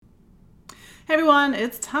Hey everyone,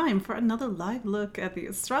 it's time for another live look at the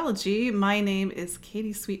astrology. My name is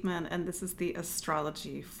Katie Sweetman, and this is the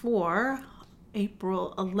astrology for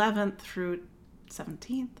April 11th through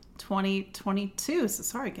 17th, 2022. So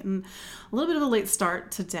sorry, getting a little bit of a late start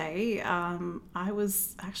today. I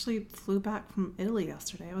was actually flew back from Italy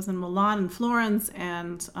yesterday. I was in Milan and Florence,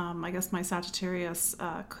 and I guess my Sagittarius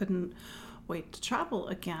couldn't wait to travel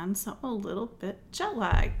again, so I'm a little bit jet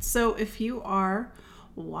lagged. So if you are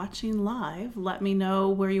watching live, let me know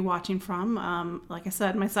where you're watching from. Like I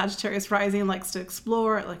said, my Sagittarius rising likes to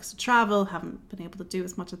explore, it likes to travel. Haven't been able to do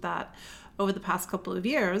as much of that over the past couple of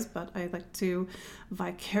years, but I like to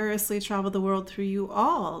vicariously travel the world through you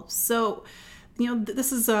all. So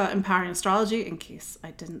this is Empowering Astrology, in case I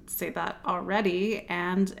didn't say that already.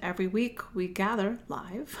 And every week we gather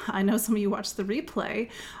live. I know some of you watch the replay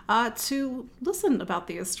to listen about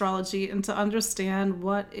the astrology and to understand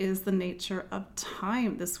what is the nature of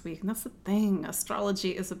time this week. And that's the thing.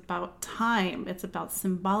 Astrology is about time. It's about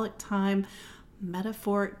symbolic time,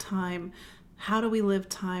 metaphoric time. How do we live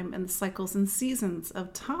time and the cycles and seasons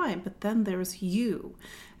of time? But then there's you.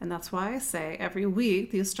 And that's why I say every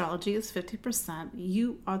week the astrology is 50%.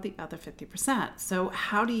 You are the other 50%. So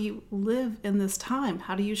how do you live in this time?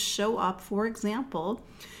 How do you show up, for example,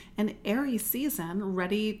 an Aries season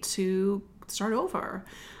ready to start over?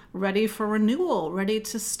 Ready for renewal, ready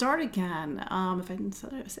to start again. If I didn't say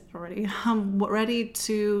it already, ready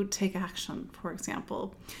to take action, for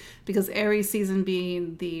example. Because Aries season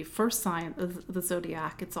being the first sign of the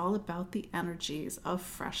zodiac, it's all about the energies of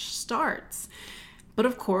fresh starts. But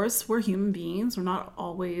of course, we're human beings. We're not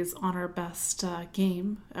always on our best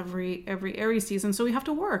game every Aries season, so we have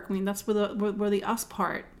to work. I mean, that's where the us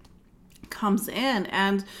part comes in.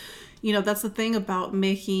 And that's the thing about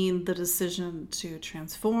making the decision to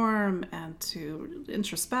transform and to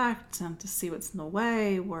introspect and to see what's in the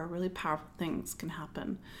way, where really powerful things can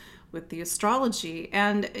happen with the astrology.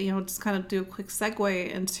 And, just kind of do a quick segue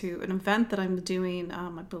into an event that I'm doing.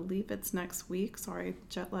 I believe it's next week. Sorry,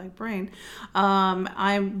 jet lag brain.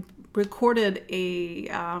 I recorded a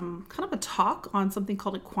kind of a talk on something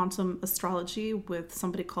called a quantum astrology with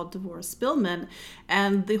somebody called Devorah Spillman.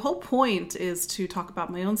 And the whole point is to talk about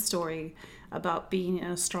my own story about being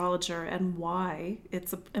an astrologer and why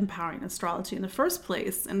it's empowering astrology in the first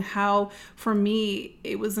place, and how for me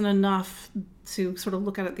it wasn't enough to sort of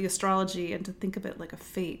look at the astrology and to think of it like a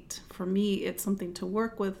fate. For me, it's something to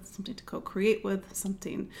work with, something to co-create with,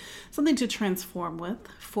 something to transform with,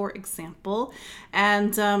 for example.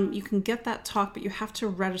 And you can get that talk, but you have to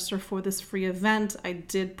register for this free event. I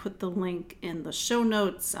did put the link in the show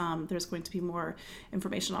notes. There's going to be more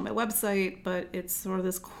information on my website, but it's sort of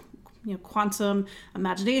this quantum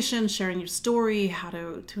imagination, sharing your story, how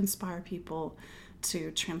to inspire people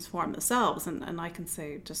to transform themselves. And I can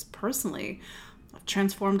say just personally, I've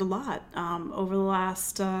transformed a lot over the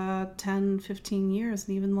last 10, 15 years,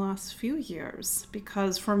 and even the last few years.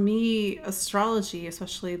 Because for me, astrology,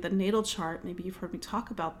 especially the natal chart, maybe you've heard me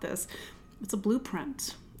talk about this, it's a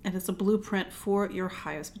blueprint. And it's a blueprint for your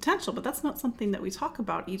highest potential. But that's not something that we talk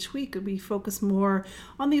about each week. We focus more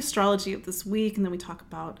on the astrology of this week, and then we talk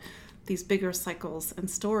about these bigger cycles and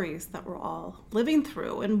stories that we're all living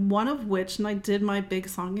through. And one of which, and I did my big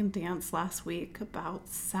song and dance last week about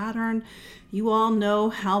Saturn. You all know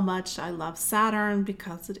how much I love Saturn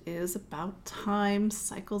because it is about time,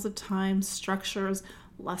 cycles of time, structures,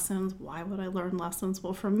 lessons. Why would I learn lessons?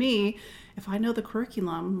 Well, for me, if I know the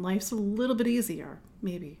curriculum, life's a little bit easier,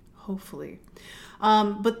 maybe, hopefully.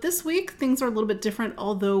 But this week, things are a little bit different,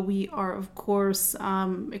 although we are, of course,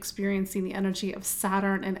 experiencing the energy of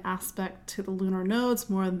Saturn in aspect to the lunar nodes.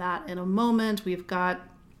 More on that in a moment. We've got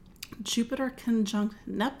Jupiter conjunct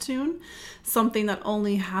Neptune, something that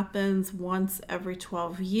only happens once every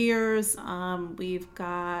 12 years. We've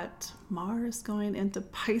got Mars going into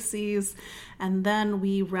Pisces, and then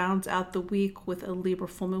we round out the week with a Libra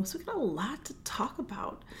full moon. So we've got a lot to talk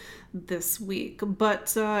about this week. But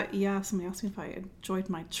somebody asked me if I enjoyed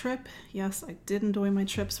my trip. Yes, I did enjoy my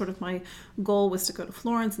trip. Sort of my goal was to go to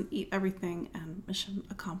Florence and eat everything, and mission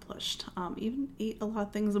accomplished. Even eat a lot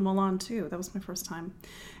of things in Milan too. That was my first time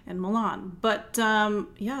in Milan. But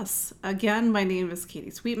yes, again, my name is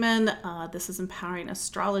Katie Sweetman. This is Empowering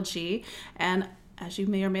Astrology, and as you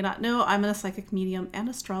may or may not know, I'm a psychic medium and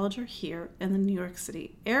astrologer here in the New York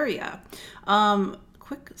City area.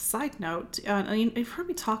 Quick side note, you've heard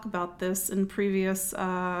me talk about this in previous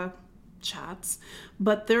chats,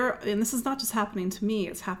 but and this is not just happening to me,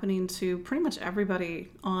 it's happening to pretty much everybody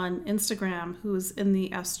on Instagram who's in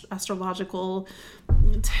the astrological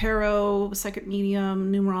tarot, psychic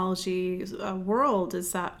medium, numerology world,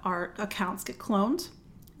 is that our accounts get cloned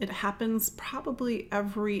It happens probably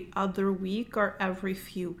every other week or every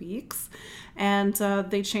few weeks. And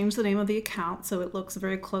they change the name of the account so it looks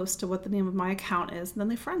very close to what the name of my account is. And then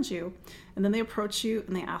they friend you. And then they approach you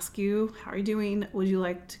and they ask you, how are you doing? Would you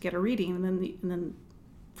like to get a reading? And then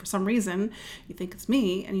for some reason, you think it's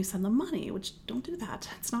me and you send them money, which don't do that.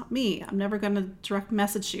 It's not me. I'm never going to direct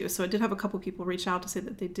message you. So I did have a couple people reach out to say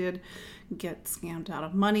that they did get scammed out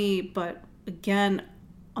of money. But again,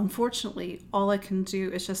 unfortunately, all I can do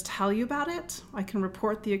is just tell you about it. I can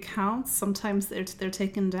report the accounts. Sometimes they're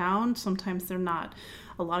taken down. Sometimes they're not.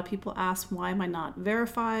 A lot of people ask, why am I not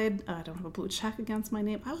verified? I don't have a blue check against my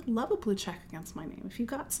name. I would love a blue check against my name. If you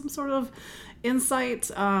got some sort of insight,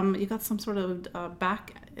 you got some sort of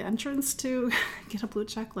back entrance to get a blue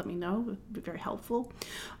check, let me know. It would be very helpful.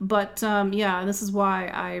 But yeah, this is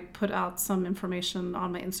why I put out some information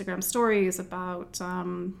on my Instagram stories about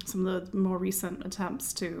some of the more recent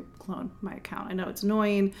attempts to clone my account. I know it's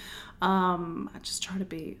annoying. I just try to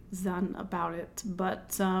be zen about it.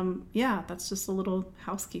 But yeah, that's just a little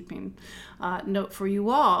housekeeping note for you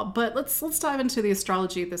all. But let's dive into the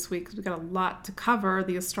astrology this week because we've got a lot to cover.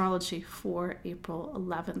 The astrology for April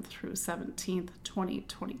 11th through 17th,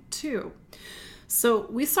 2022. So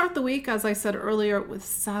we start the week, as I said earlier, with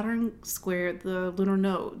Saturn squared the lunar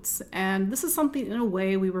nodes. And this is something, in a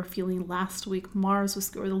way, we were feeling last week. Mars was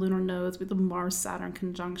squared the lunar nodes with the Mars-Saturn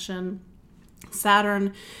conjunction.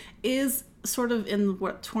 Saturn is sort of in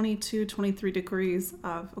 22, 23 degrees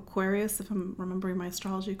of Aquarius, if I'm remembering my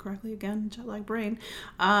astrology correctly, again, jet lag brain.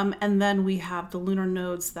 And then we have the lunar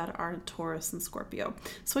nodes that are in Taurus and Scorpio.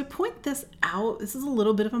 So I point this out. This is a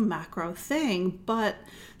little bit of a macro thing, but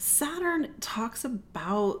Saturn talks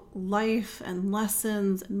about life and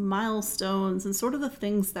lessons and milestones and sort of the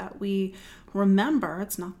things that we remember.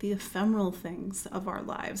 It's not the ephemeral things of our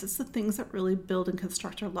lives. It's the things that really build and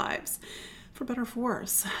construct our lives, for better or for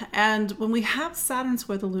worse. And when we have Saturn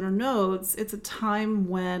square the lunar nodes, it's a time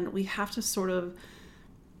when we have to sort of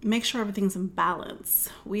make sure everything's in balance.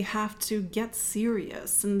 We have to get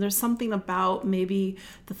serious. And there's something about maybe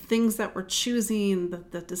the things that we're choosing,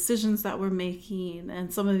 the decisions that we're making,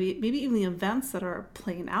 and some of the, maybe even the events that are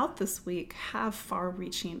playing out this week have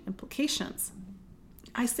far-reaching implications.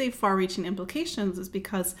 I say far-reaching implications is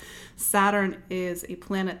because Saturn is a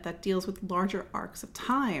planet that deals with larger arcs of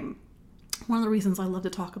time. One of the reasons I love to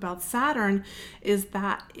talk about Saturn is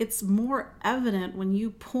that it's more evident when you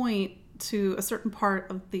point to a certain part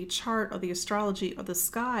of the chart or the astrology or the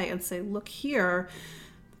sky and say, look here,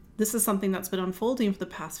 this is something that's been unfolding for the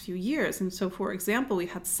past few years. And so, for example, we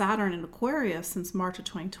had Saturn in Aquarius since March of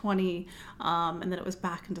 2020, and then it was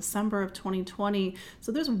back in December of 2020.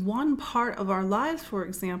 So there's one part of our lives, for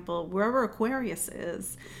example, wherever Aquarius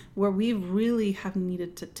is, where we really have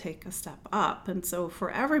needed to take a step up. And so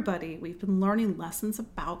for everybody, we've been learning lessons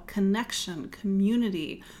about connection,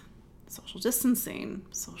 community, social distancing,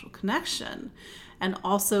 social connection, and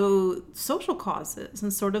also social causes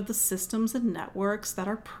and sort of the systems and networks that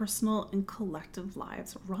our personal and collective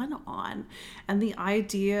lives run on. And the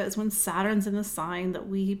idea is when Saturn's in a sign that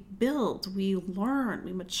we build, we learn,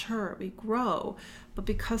 we mature, we grow. But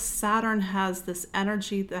because Saturn has this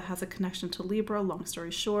energy that has a connection to Libra, long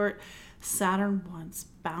story short, Saturn wants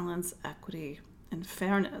balance, equity, and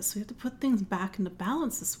fairness. We have to put things back into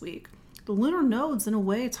balance this week. The lunar nodes, in a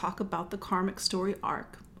way, talk about the karmic story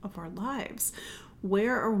arc of our lives.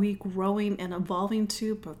 Where are we growing and evolving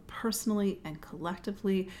to, both personally and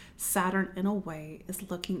collectively? Saturn, in a way,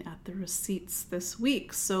 is looking at the receipts this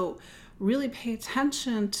week. So really pay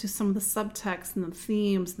attention to some of the subtext and the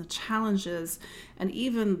themes and the challenges and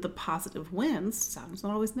even the positive wins, Saturn's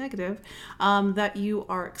not always negative, that you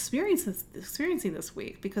are experiencing this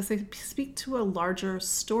week, because they speak to a larger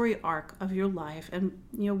story arc of your life. And,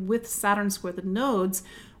 with Saturn square the nodes,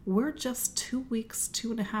 we're just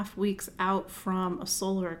 2.5 weeks out from a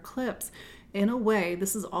solar eclipse. In a way,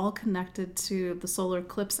 this is all connected to the solar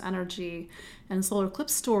eclipse energy and solar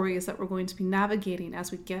eclipse stories that we're going to be navigating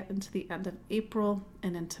as we get into the end of April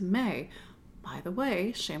and into May. By the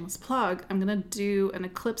way, shameless plug, I'm going to do an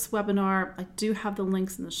eclipse webinar. I do have the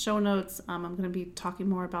links in the show notes. I'm going to be talking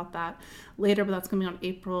more about that later, but that's going to be on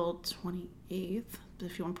April 28th.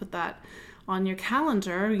 If you want to put that on your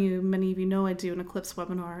calendar, many of you know I do an eclipse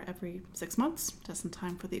webinar every 6 months, just in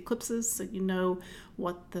time for the eclipses, so you know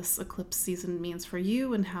what this eclipse season means for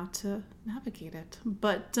you and how to navigate it.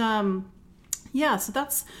 But yeah, so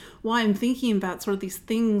that's why I'm thinking that sort of these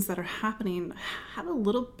things that are happening have a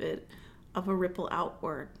little bit of a ripple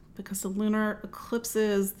outward, because the lunar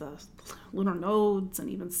eclipses, the lunar nodes, and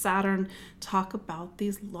even Saturn talk about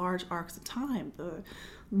these large arcs of time. The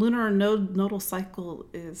lunar nodal cycle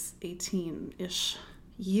is 18-ish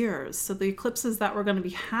years. So the eclipses that we're going to be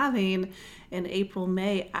having in April,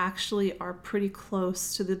 May actually are pretty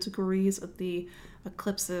close to the degrees of the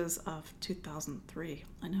eclipses of 2003.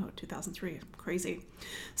 I know, 2003, crazy.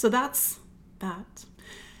 So that's that.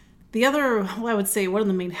 The other, well, I would say one of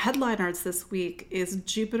the main headliners this week is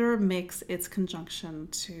Jupiter makes its conjunction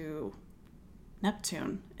to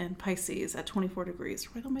Neptune in Pisces at 24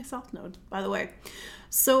 degrees, right on my south node, by the way.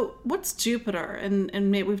 So what's Jupiter?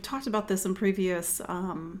 And we've talked about this in previous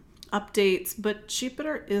updates, but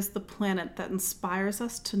Jupiter is the planet that inspires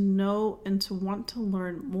us to know and to want to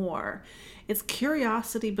learn more. It's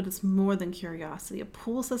curiosity, but it's more than curiosity. It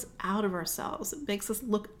pulls us out of ourselves. It makes us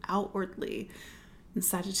look outwardly. In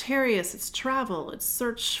Sagittarius, it's travel, it's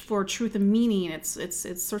search for truth and meaning, it's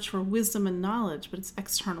search for wisdom and knowledge, but it's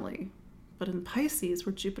externally. But in Pisces,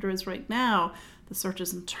 where Jupiter is right now, the search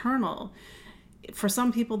is internal. For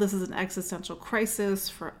some people, this is an existential crisis.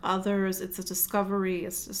 For others, it's a discovery.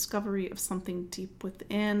 It's a discovery of something deep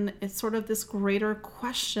within. It's sort of this greater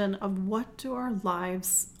question of what do our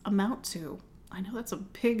lives amount to? I know that's a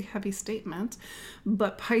big, heavy statement,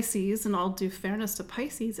 but Pisces, in all due fairness to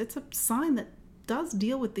Pisces, it's a sign that does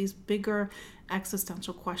deal with these bigger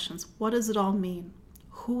existential questions. What does it all mean?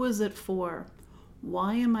 Who is it for?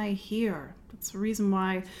 Why am I here? That's the reason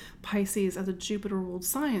why Pisces, as a Jupiter-ruled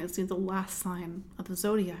sign, is the last sign of the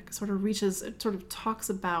zodiac. It sort of talks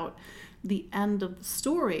about the end of the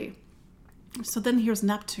story. So then here's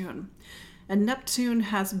Neptune. And Neptune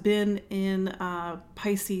has been in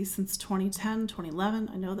Pisces since 2010, 2011.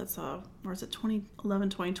 I know that's, or is it 2011,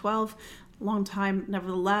 2012? Long time.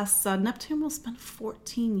 Nevertheless, Neptune will spend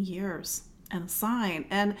 14 years and a sign.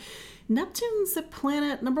 And Neptune's a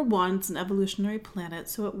planet, number one, it's an evolutionary planet,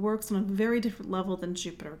 so it works on a very different level than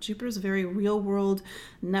Jupiter. Jupiter's very real world.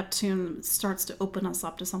 Neptune starts to open us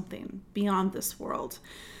up to something beyond this world.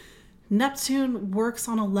 Neptune works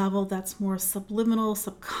on a level that's more subliminal,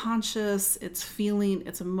 subconscious, it's feeling,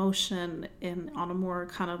 it's emotion, and on a more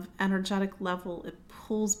kind of energetic level, it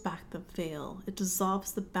pulls back the veil. It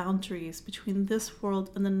dissolves the boundaries between this world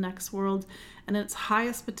and the next world, and in its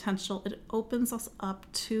highest potential, it opens us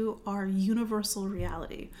up to our universal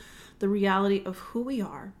reality, the reality of who we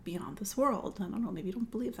are beyond this world. I don't know, maybe you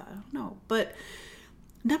don't believe that, I don't know, but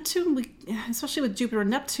Neptune, especially with Jupiter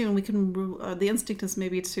and Neptune, we can, the instinct is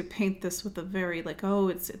maybe to paint this with a very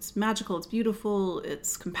it's magical, it's beautiful,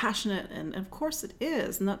 it's compassionate, and of course it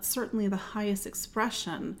is, and that's certainly the highest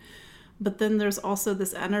expression. But then there's also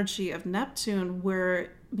this energy of Neptune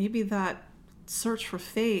where maybe that search for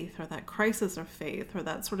faith, or that crisis of faith, or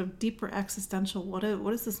that sort of deeper existential, what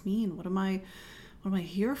does this mean? What am I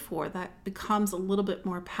here for? That becomes a little bit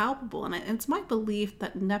more palpable. And it's my belief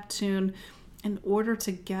that Neptune, in order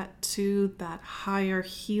to get to that higher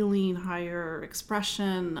healing, higher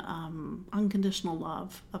expression, unconditional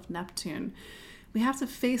love of Neptune, we have to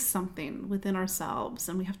face something within ourselves,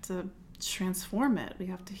 and we have to transform it. We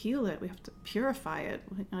have to heal it. We have to purify it.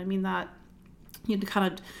 I mean that you need to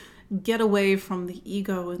kind of get away from the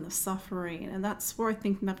ego and the suffering. And that's where I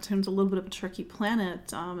think Neptune's a little bit of a tricky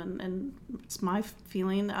planet. And it's my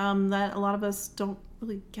feeling that a lot of us don't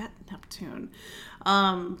really get Neptune.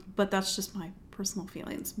 But that's just my personal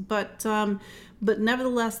feelings. But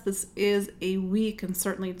nevertheless, this is a week, and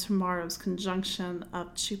certainly tomorrow's conjunction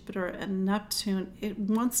of Jupiter and Neptune, it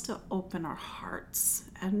wants to open our hearts.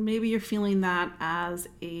 And maybe you're feeling that as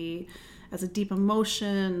a deep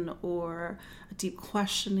emotion, or a deep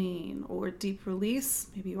questioning, or a deep release.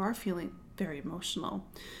 Maybe you are feeling very emotional.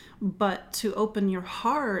 But to open your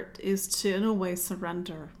heart is to, in a way,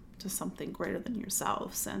 surrender to something greater than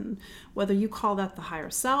yourselves. And whether you call that the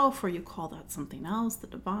higher self, or you call that something else, the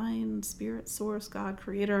divine, spirit, source, God,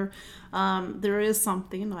 creator, there is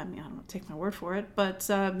something, I don't know, take my word for it, but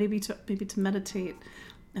maybe to meditate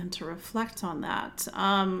and to reflect on that.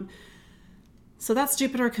 So that's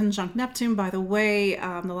Jupiter conjunct Neptune. By the way,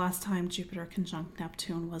 the last time Jupiter conjunct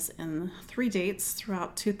Neptune was in 3 dates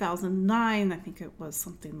throughout 2009. I think it was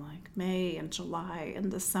something like May and July and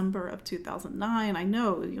December of 2009. I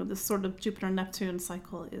know, this sort of Jupiter-Neptune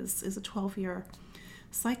cycle is a 12-year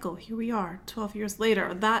cycle. Here we are, 12 years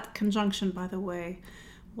later. That conjunction, by the way,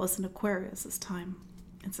 was in Aquarius this time.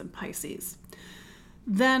 It's in Pisces.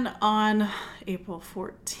 Then on April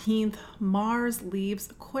 14th, Mars leaves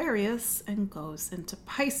Aquarius and goes into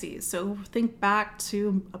Pisces. So think back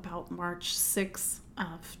to about March 6th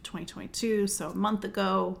of 2022, so a month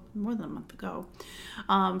ago, more than a month ago,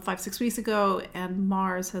 5-6 weeks ago, and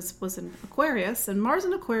Mars was in Aquarius. And Mars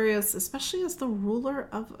in Aquarius, especially as the ruler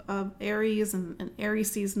of Aries and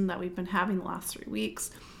Aries season that we've been having the last 3 weeks,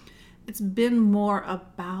 it's been more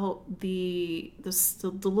about the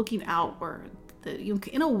looking outward,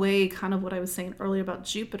 in a way, kind of what I was saying earlier about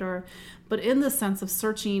Jupiter, but in the sense of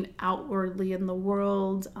searching outwardly in the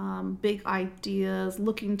world, big ideas,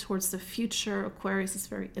 looking towards the future. Aquarius is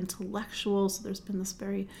very intellectual, so there's been this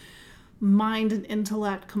very mind and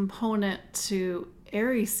intellect component to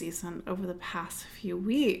Aries season over the past few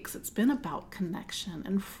weeks. It's been about connection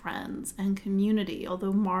and friends and community,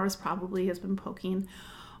 although Mars probably has been poking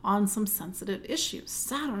on some sensitive issues.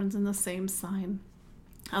 Saturn's in the same sign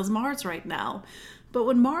as Mars right now. But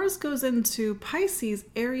when Mars goes into Pisces,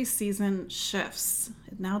 Aries season shifts.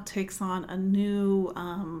 It now takes on a new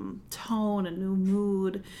tone, a new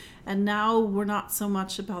mood. And now we're not so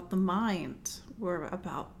much about the mind. We're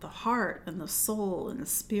about the heart and the soul and the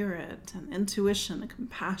spirit and intuition and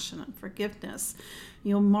compassion and forgiveness.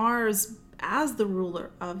 Mars, as the ruler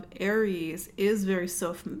of Aries, is very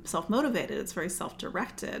self-motivated. It's very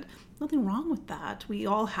self-directed. Nothing wrong with that. We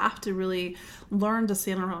all have to really learn to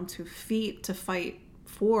stand on our own 2 feet to fight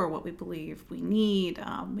for what we believe we need.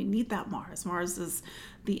 We need that Mars. Mars is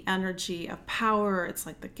the energy of power. It's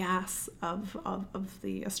like the gas of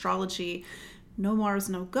the astrology. No Mars,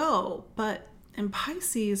 no go. But in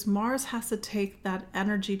Pisces, Mars has to take that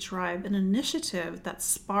energy, drive, and initiative, that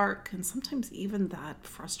spark, and sometimes even that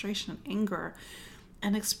frustration and anger,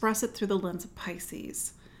 and express it through the lens of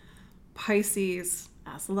Pisces. Pisces,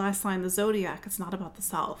 as the last sign of the zodiac, it's not about the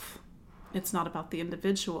self. It's not about the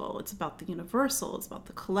individual. It's about the universal. It's about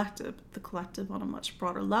the collective on a much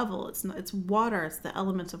broader level. It's water. It's the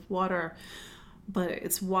element of water, but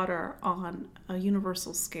it's water on a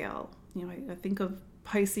universal scale. I think of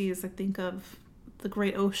Pisces, I think of the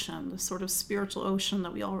great ocean, the sort of spiritual ocean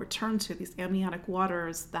that we all return to, these amniotic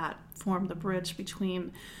waters that form the bridge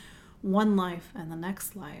between one life and the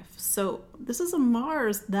next life. So this is a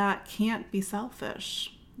Mars that can't be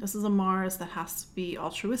selfish. This is a Mars that has to be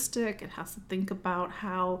altruistic. It has to think about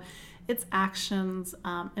how its actions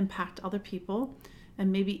impact other people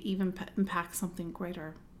and maybe even impact something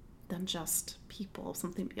greater than just people,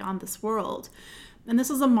 something beyond this world. And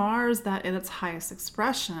this is a Mars that in its highest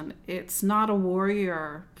expression, it's not a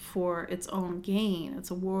warrior for its own gain.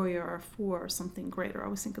 It's a warrior for something greater. I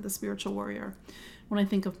always think of the spiritual warrior when I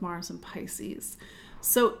think of Mars and Pisces.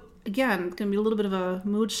 So again, it's going to be a little bit of a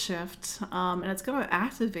mood shift, and it's going to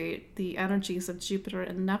activate the energies of Jupiter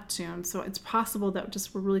and Neptune. So it's possible that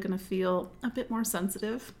we're really going to feel a bit more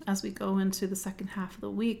sensitive as we go into the second half of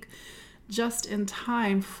the week, just in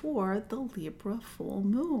time for the Libra full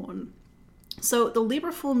moon. So the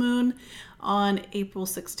Libra full moon on April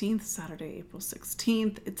 16th, Saturday, April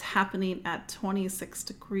 16th, it's happening at 26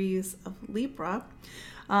 degrees of Libra.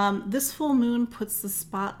 This full moon puts the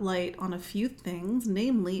spotlight on a few things,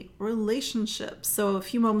 namely relationships. So a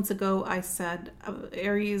few moments ago, I said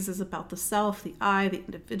Aries is about the self, the I, the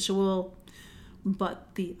individual,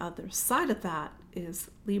 but the other side of that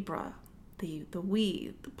is Libra, the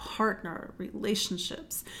we, the partner,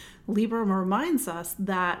 relationships. Libra reminds us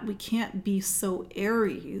that we can't be so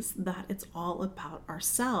Aries that it's all about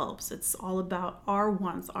ourselves. It's all about our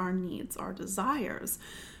wants, our needs, our desires.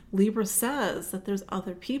 Libra says that there's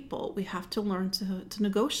other people. We have to learn to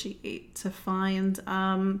negotiate, to find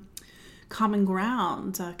common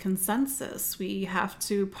ground, consensus. We have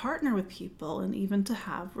to partner with people and even to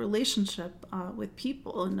have relationship with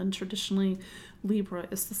people. And then traditionally, Libra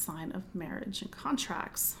is the sign of marriage and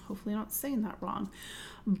contracts. Hopefully I'm not saying that wrong.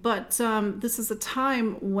 But this is a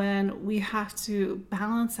time when we have to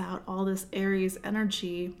balance out all this Aries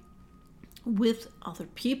energy with other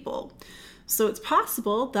people. So it's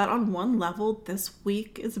possible that on one level, this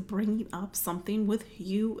week is bringing up something with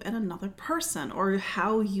you and another person, or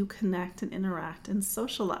how you connect and interact and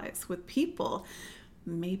socialize with people.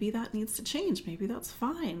 Maybe that needs to change. Maybe that's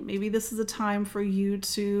fine. Maybe this is a time for you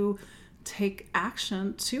to take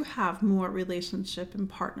action to have more relationship and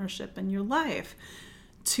partnership in your life.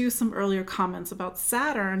 To some earlier comments about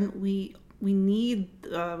Saturn, we need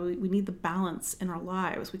the balance in our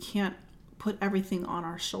lives. We can't put everything on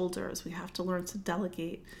our shoulders. We have to learn to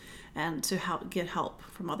delegate and to get help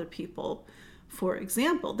from other people. For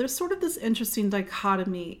example, there's sort of this interesting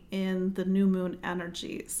dichotomy in the new moon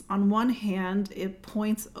energies. On one hand, it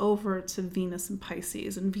points over to Venus in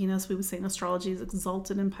Pisces. And Venus, we would say in astrology, is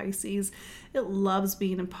exalted in Pisces. It loves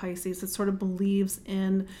being in Pisces. It sort of believes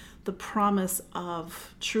in the promise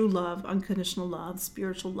of true love, unconditional love,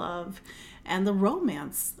 spiritual love, and the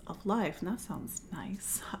romance of life. And that sounds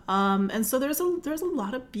nice. And so there's a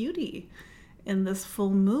lot of beauty in this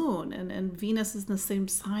full moon, and Venus is in the same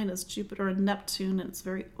sign as Jupiter and Neptune, and it's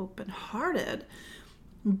very open-hearted.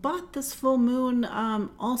 But this full moon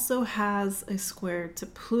also has a square to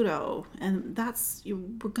Pluto, and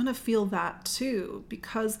we're gonna feel that too,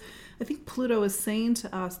 because I think Pluto is saying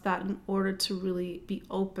to us that in order to really be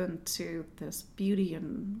open to this beauty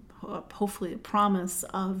and hopefully a promise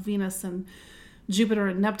of Venus and Jupiter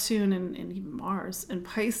and Neptune and even Mars and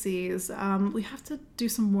Pisces, we have to do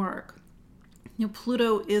some work.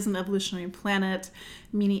 Pluto is an evolutionary planet,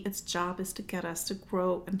 meaning its job is to get us to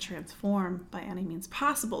grow and transform by any means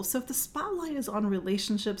possible. So if the spotlight is on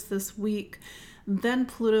relationships this week, then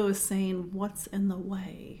Pluto is saying, what's in the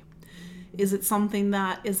way? Is it something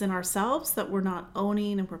that is in ourselves that we're not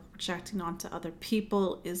owning and we're projecting onto other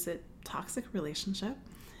people? Is it toxic relationship?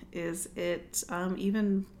 Is it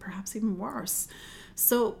perhaps even worse?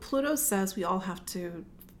 So Pluto says we all have to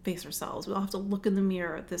face ourselves. We all have to look in the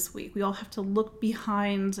mirror this week. We all have to look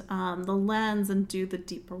behind the lens and do the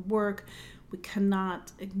deeper work. We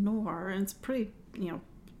cannot ignore, and it's pretty,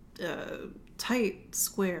 tight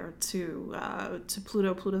square to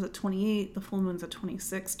Pluto. Pluto's at 28. The full moon's at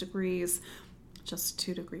 26 degrees. Just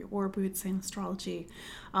 2-degree orb, we would say in astrology.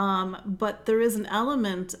 But there is an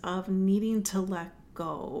element of needing to let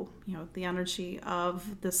go. The energy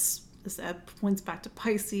of this points back to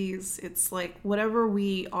Pisces. It's like whatever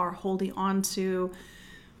we are holding on to,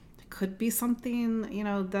 it could be something,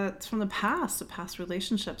 that's from the past, a past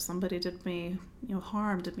relationship. Somebody did me,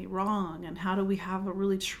 harm, did me wrong. And how do we have a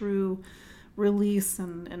really true release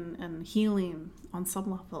and healing on some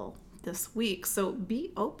level this week? So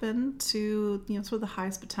be open to, sort of the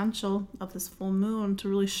highest potential of this full moon to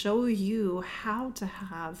really show you how to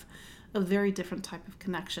have a very different type of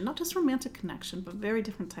connection, not just romantic connection, but very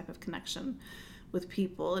different type of connection with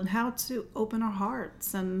people, and how to open our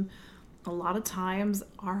hearts. And a lot of times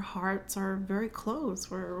our hearts are very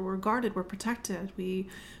closed. We're guarded, we're protected. We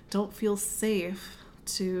don't feel safe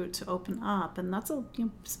to open up. And that's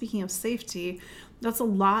speaking of safety, that's a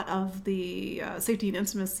lot of the safety and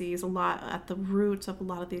intimacy is a lot at the root of a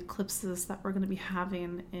lot of the eclipses that we're going to be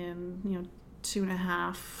having in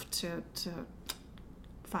 2.5 to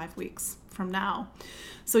 5 weeks from now.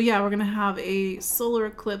 So we're going to have a solar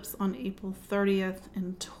eclipse on April 30th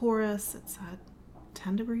in Taurus. It's at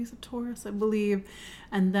 10 degrees of Taurus, I believe.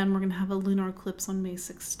 And then we're going to have a lunar eclipse on May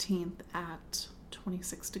 16th at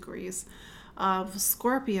 26 degrees of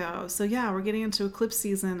Scorpio. So we're getting into eclipse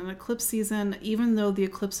season. And eclipse season, even though the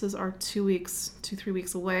eclipses are 3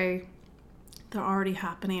 weeks away, they're already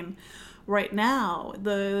happening right now.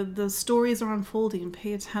 The stories are unfolding.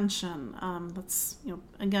 Pay attention. That's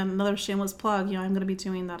again, another shameless plug. I'm going to be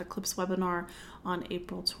doing that eclipse webinar on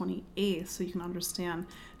April 28th, so you can understand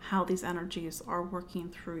how these energies are working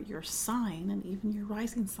through your sign and even your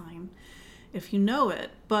rising sign, if you know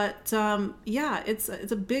it. But it's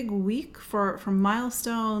a big week for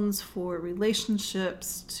milestones, for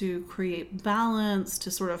relationships, to create balance,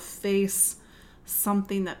 to sort of face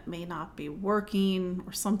something that may not be working,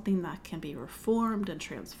 or something that can be reformed and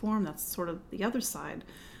transformed. That's sort of the other side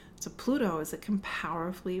to Pluto, is it can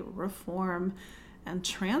powerfully reform and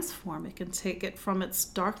transform. It can take it from its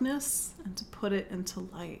darkness and to put it into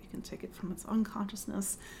light. It can take it from its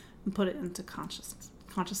unconsciousness and put it into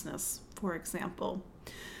consciousness, for example.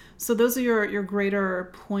 So those are your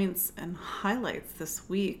greater points and highlights this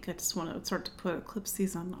week. I just want to start to put eclipse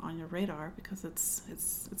season on your radar, because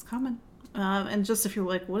it's coming. And just if you're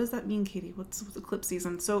like, what does that mean, Katie? What's eclipse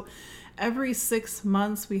season? So every 6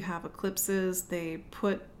 months we have eclipses. They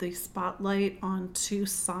put the spotlight on 2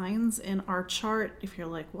 signs in our chart. If you're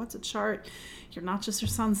like, what's a chart? You're not just your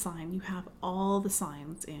sun sign. You have all the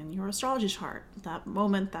signs in your astrology chart, that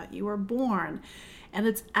moment that you were born. And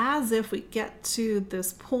it's as if we get to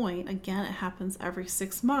this point, again, it happens every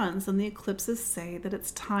 6 months, and the eclipses say that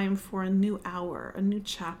it's time for a new hour, a new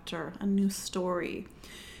chapter, a new story.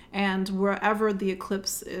 And wherever the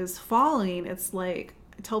eclipse is falling, it's like,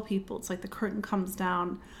 I tell people, it's like the curtain comes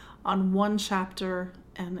down on one chapter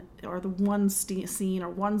or the one scene or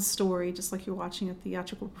one story, just like you're watching a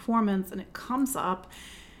theatrical performance, and it comes up,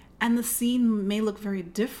 and the scene may look very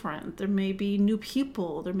different. There may be new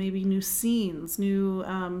people, there may be new scenes, new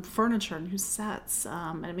furniture, new sets,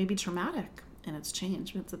 and it may be traumatic in its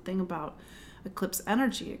change. It's the thing about eclipse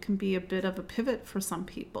energy. It can be a bit of a pivot for some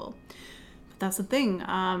people. That's the thing,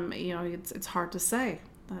 it's hard to say.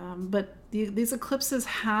 But these eclipses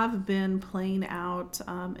have been playing out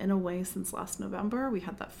in a way since last November. We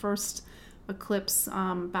had that first eclipse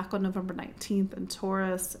back on November 19th in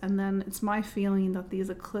Taurus. And then it's my feeling that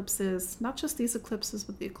these eclipses, not just these eclipses,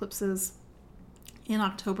 but the eclipses in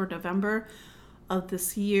October, November of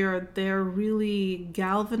this year, they're really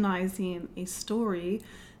galvanizing a story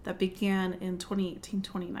that began in 2018,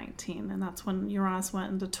 2019. And that's when Uranus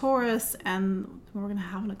went into Taurus, and we're going to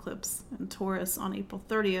have an eclipse in Taurus on April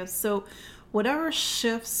 30th. So whatever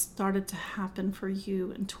shifts started to happen for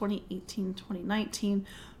you in 2018, 2019,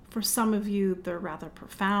 for some of you, they're rather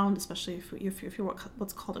profound, especially if you're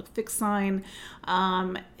what's called a fixed sign.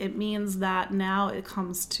 It means that now it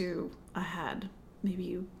comes to a head.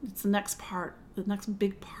 Maybe it's the next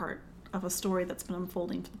big part of a story that's been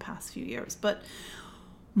unfolding for the past few years. But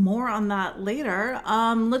more on that later.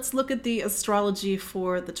 Let's look at the astrology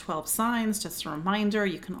for the 12 signs. Just a reminder,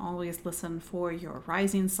 you can always listen for your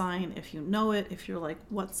rising sign if you know it. If you're like,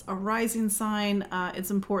 what's a rising sign?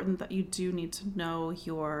 It's important that you do need to know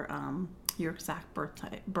your exact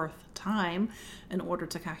birth time in order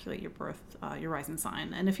to calculate your rising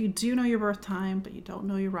sign. And if you do know your birth time, but you don't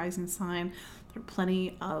know your rising sign, there are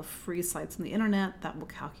plenty of free sites on the internet that will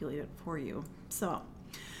calculate it for you. So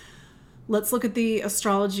let's look at the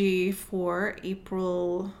astrology for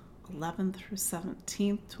April 11th through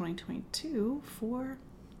 17th, 2022 for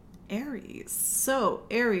Aries. So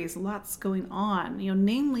Aries, lots going on.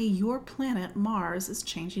 Namely, your planet Mars is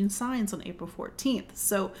changing signs on April 14th.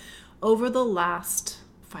 So over the last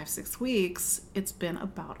 5-6 weeks, it's been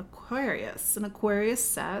about Aquarius. And Aquarius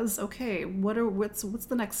says, okay, what's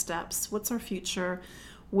the next steps? What's our future?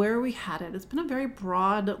 Where are we headed? It's been a very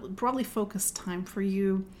broadly focused time for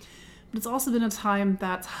you. But it's also been a time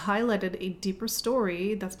that's highlighted a deeper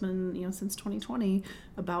story that's been, since 2020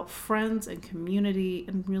 about friends and community,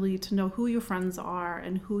 and really to know who your friends are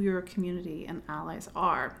and who your community and allies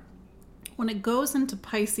are. When it goes into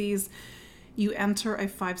Pisces, you enter a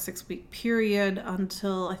 5-6 week period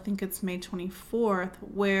until I think it's May 24th,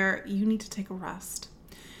 where you need to take a rest.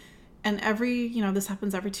 And this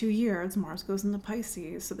happens every 2 years. Mars goes into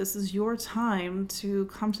Pisces. So this is your time to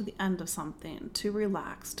come to the end of something, to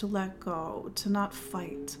relax, to let go, to not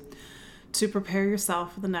fight, to prepare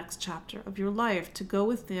yourself for the next chapter of your life, to go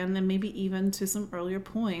within and maybe even to some earlier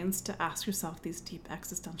points to ask yourself these deep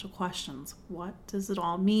existential questions. What does it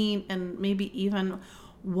all mean? And maybe even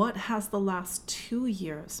what has the last 2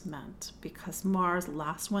 years meant? Because Mars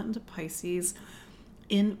last went into Pisces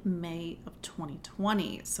in May of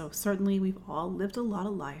 2020. So certainly we've all lived a lot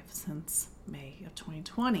of life since May of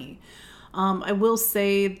 2020. I will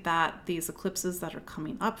say that these eclipses that are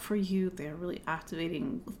coming up for you, they're really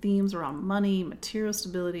activating themes around money, material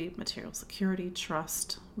stability, material security,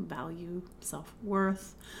 trust, value,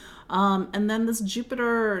 self-worth. And then this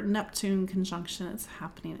Jupiter-Neptune conjunction is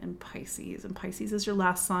happening in Pisces, and Pisces is your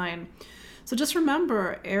last sign. So just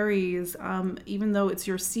remember, Aries, even though it's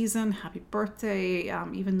your season, happy birthday,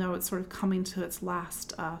 even though it's sort of coming to its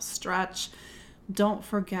last stretch, don't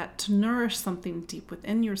forget to nourish something deep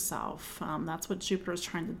within yourself. That's what Jupiter is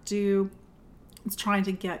trying to do. It's trying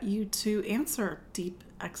to get you to answer deep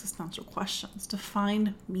existential questions, to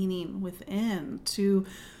find meaning within, to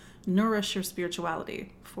nourish your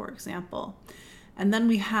spirituality, for example. And then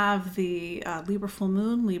we have the Libra full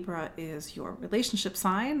moon. Libra is your relationship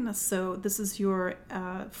sign. So this is your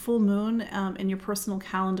full moon in your personal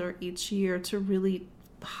calendar each year to really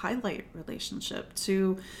highlight relationship,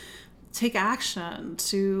 to take action,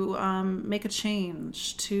 to make a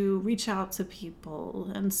change, to reach out to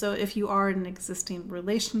people. And so if you are in an existing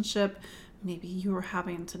relationship, maybe you're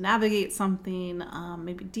having to navigate something,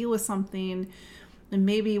 maybe deal with something, and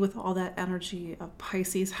maybe with all that energy of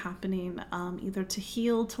Pisces happening, either to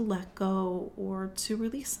heal, to let go, or to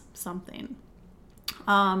release something.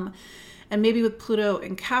 And maybe with Pluto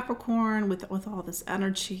in Capricorn, with all this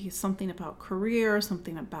energy, something about career,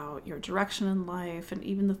 something about your direction in life, and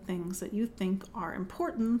even the things that you think are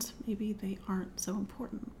important, maybe they aren't so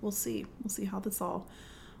important. We'll see. We'll see how this all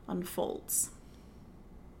unfolds.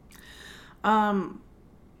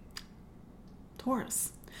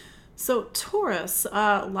 Taurus. So Taurus,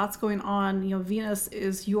 lots going on. Venus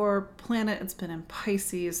is your planet. It's been in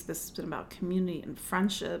Pisces. This has been about community and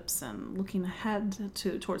friendships and looking ahead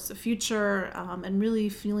towards the future, and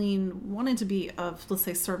really wanting to be of, let's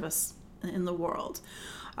say, service in the world.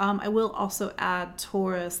 I will also add,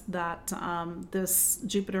 Taurus, that this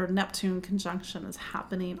Jupiter-Neptune conjunction is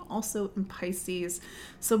happening also in Pisces.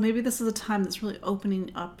 So maybe this is a time that's really opening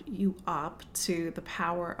you up to the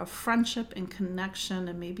power of friendship and connection,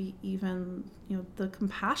 and maybe even the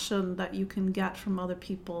compassion that you can get from other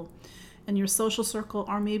people in your social circle,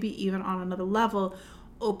 or maybe even on another level,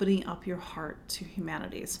 opening up your heart to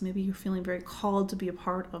humanity. So maybe you're feeling very called to be a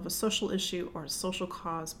part of a social issue or a social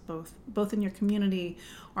cause, both in your community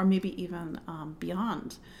or maybe even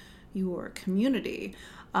beyond your community.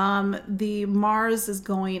 The Mars is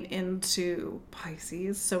going into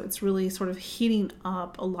Pisces, so it's really sort of heating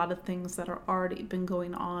up a lot of things that are already been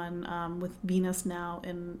going on with Venus now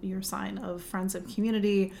in your sign of friends and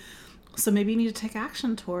community. So maybe you need to take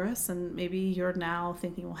action, Taurus, and maybe you're now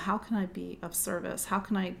thinking, well, how can I be of service? How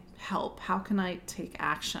can I help? How can I take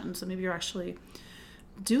action? So maybe you're actually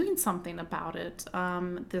doing something about it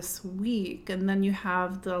this week. And then you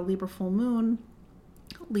have the Libra full moon.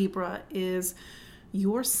 Libra is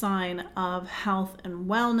your sign of health and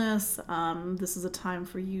wellness. This is a time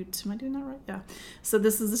for you to, am I doing that right? Yeah. So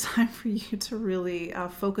this is a time for you to really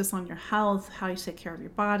focus on your health, how you take care of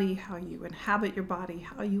your body, how you inhabit your body,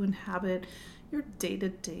 how you inhabit your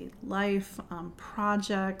day-to-day life,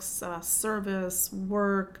 projects, service,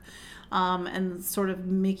 work, and sort of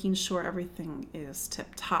making sure everything is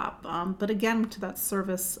tip-top. But again, to that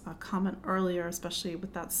service comment earlier, especially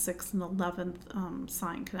with that 6th and 11th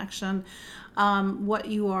sign connection, what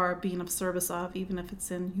you are being of service of, even if it's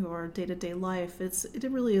in your day-to-day life, it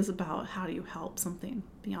really is about how do you help something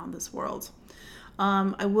beyond this world.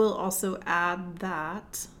 I will also add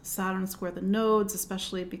that Saturn square the nodes,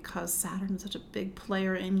 especially because Saturn is such a big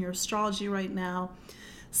player in your astrology right now.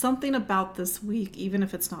 Something about this week, even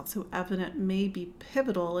if it's not so evident, may be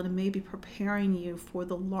pivotal, and it may be preparing you for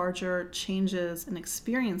the larger changes and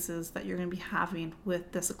experiences that you're going to be having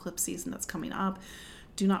with this eclipse season that's coming up.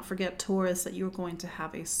 Do not forget, Taurus, that you're going to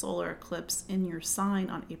have a solar eclipse in your sign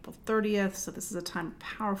on April 30th. So this is a time of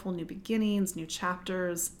powerful new beginnings, new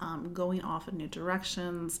chapters, going off in new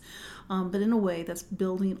directions, but in a way that's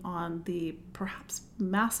building on the perhaps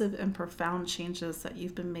massive and profound changes that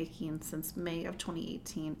you've been making since May of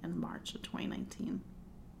 2018 and March of 2019.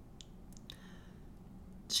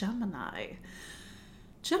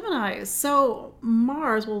 Gemini, so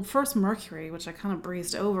Mars, well, first Mercury, which I kind of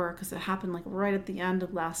breezed over because it happened like right at the end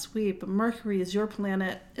of last week, but Mercury is your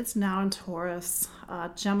planet. It's now in Taurus.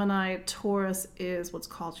 Gemini, Taurus is what's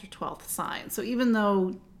called your 12th sign. So even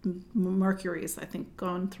though Mercury is, I think,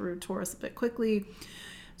 going through Taurus a bit quickly,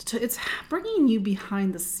 it's bringing you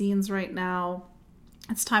behind the scenes right now.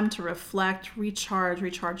 It's time to reflect, recharge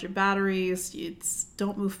your batteries.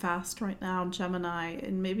 Don't move fast right now, Gemini,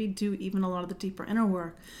 and maybe do even a lot of the deeper inner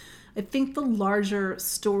work. I think the larger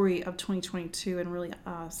story of 2022 and really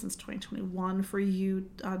since 2021 for you,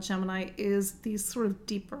 Gemini, is these sort of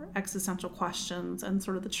deeper existential questions and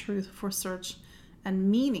sort of the truth for search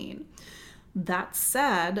and meaning. That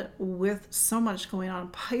said, with so much going on in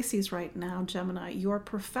Pisces right now, Gemini, your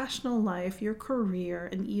professional life, your career,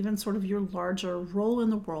 and even sort of your larger role in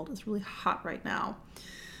the world is really hot right now.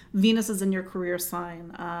 Venus is in your career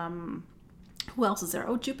sign. Who else is there?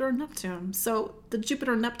 Oh, Jupiter and Neptune. So the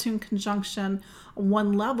Jupiter-Neptune conjunction on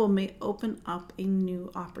one level may open up a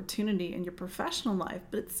new opportunity in your professional life.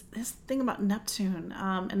 But it's this thing about Neptune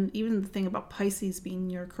and even the thing about Pisces being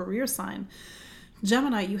your career sign.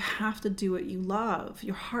 Gemini, you have to do what you love.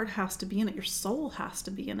 Your heart has to be in it. Your soul has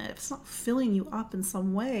to be in it. If it's not filling you up in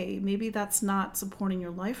some way, maybe that's not supporting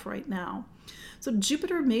your life right now. So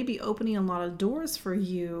Jupiter may be opening a lot of doors for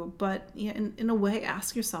you, but in a way,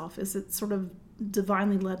 ask yourself, is it sort of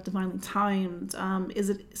divinely led, divinely timed?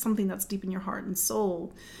 Is it something that's deep in your heart and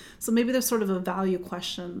soul? So maybe there's sort of a value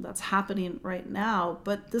question that's happening right now,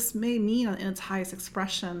 but this may mean in its highest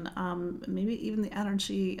expression, maybe even the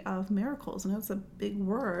energy of miracles. I know it's a big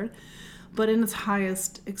word, but in its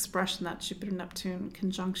highest expression, that Jupiter-Neptune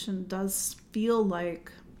conjunction does feel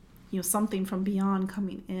like, something from beyond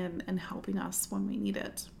coming in and helping us when we need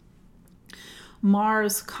it.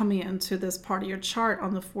 Mars coming into this part of your chart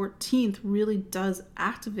on the 14th really does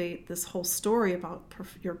activate this whole story about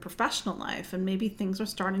your professional life, and maybe things are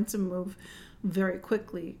starting to move very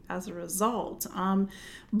quickly as a result.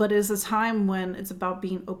 But it's a time when it's about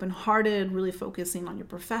being open-hearted, really focusing on your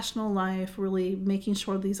professional life, really making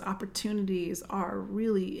sure these opportunities are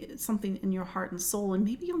really something in your heart and soul, and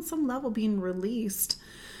maybe on some level being released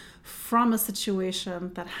from a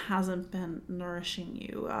situation that hasn't been nourishing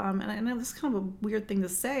you. And I know this is kind of a weird thing to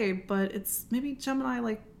say, but it's maybe, Gemini,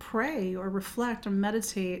 like pray or reflect or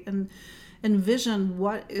meditate and envision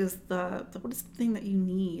what is the thing that you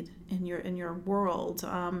need in your world,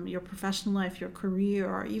 your professional life, your career,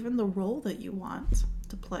 or even the role that you want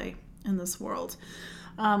to play in this world.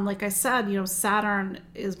 Like I said, Saturn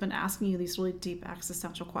has been asking you these really deep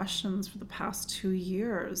existential questions for the past 2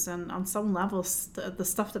 years. And on some levels, the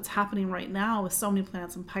stuff that's happening right now with so many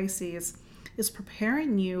planets in Pisces is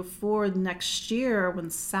preparing you for next year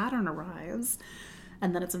when Saturn arrives.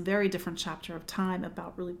 And then it's a very different chapter of time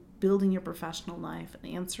about really building your professional life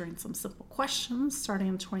and answering some simple questions starting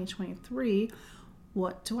in 2023.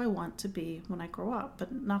 What do I want to be when I grow up?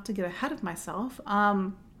 But not to get ahead of myself.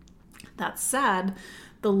 That said,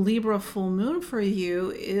 the Libra full moon for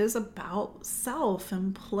you is about self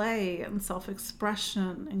and play and self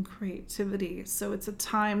expression and creativity. So it's a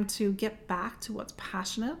time to get back to what's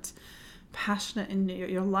passionate in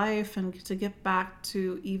your life, and to get back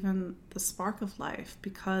to even the spark of life.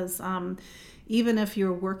 Because even if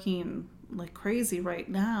you're working like crazy right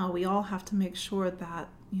now, we all have to make sure that,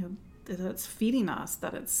 that it's feeding us,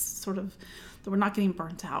 that it's sort of, that we're not getting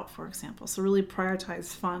burnt out, for example. So really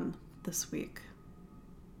prioritize fun this week,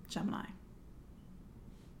 Gemini.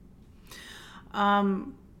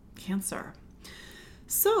 Cancer.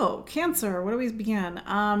 So, Cancer, where do we begin?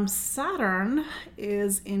 Saturn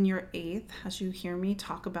is in your 8th, as you hear me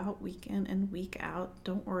talk about week in and week out.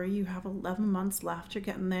 Don't worry, you have 11 months left. You're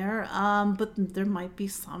getting there. But there might be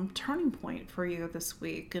some turning point for you this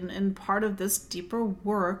week. And part of this deeper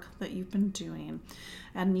work that you've been doing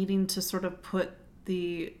and needing to sort of put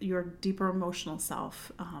your deeper emotional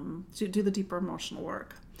self, to do the deeper emotional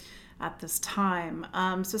work at this time.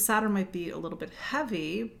 So Saturn might be a little bit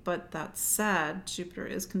heavy, but that said, Jupiter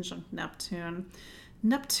is conjunct Neptune.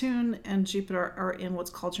 Neptune and Jupiter are in what's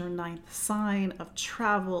called your 9th sign of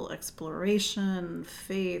travel, exploration,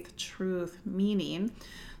 faith, truth, meaning.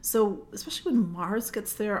 So especially when Mars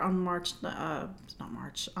gets there on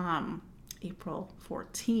April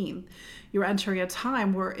 14th, you're entering a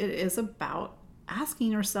time where it is about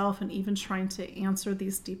asking yourself and even trying to answer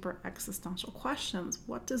these deeper existential questions.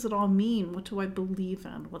 What does it all mean? What do I believe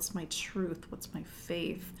in? What's my truth? What's my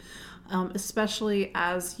faith? Especially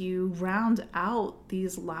as you round out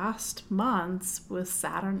these last months with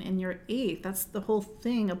Saturn in your 8th. That's the whole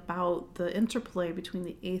thing about the interplay between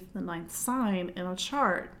the 8th and the 9th sign in a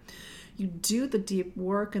chart. You do the deep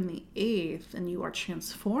work in the 8th and you are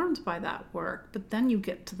transformed by that work, but then you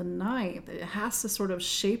get to the 9th. It has to sort of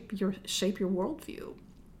shape your worldview.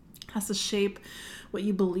 It has to shape what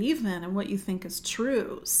you believe in and what you think is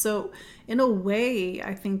true. So in a way,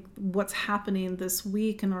 I think what's happening this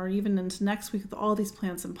week or even into next week with all these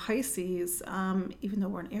planets in Pisces, even though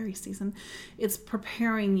we're in Aries season, it's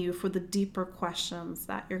preparing you for the deeper questions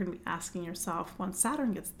that you're going to be asking yourself once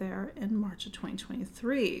Saturn gets there in March of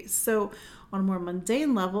 2023. So on a more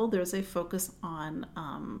mundane level, there's a focus on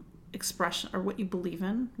expression, or what you believe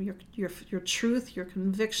in, your truth, your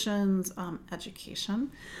convictions, education,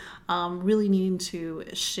 really needing to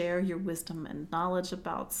share your wisdom and knowledge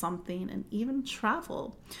about something, and even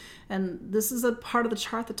travel. And this is a part of the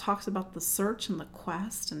chart that talks about the search and the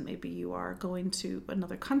quest, and maybe you are going to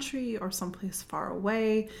another country or someplace far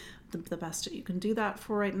away. The best that you can do that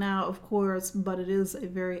for right now, of course, but it is a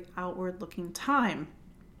very outward looking time.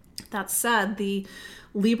 That said, the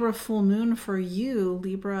Libra full moon for you,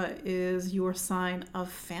 Libra, is your sign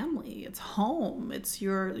of family. It's home. It's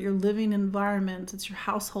your living environment. It's your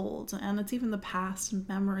household. And it's even the past and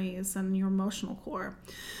memories and your emotional core.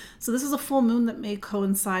 So this is a full moon that may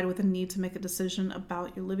coincide with a need to make a decision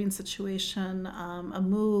about your living situation, a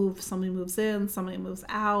move, somebody moves in, somebody moves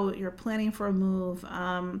out, you're planning for a move,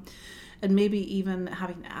 and maybe even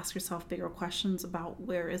having to ask yourself bigger questions about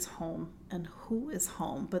where is home and who is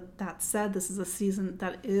home. But that said, this is a season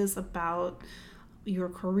that is about your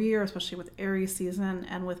career, especially with Aries season,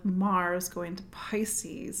 and with Mars going to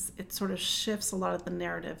Pisces, it sort of shifts a lot of the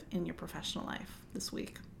narrative in your professional life this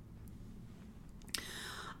week.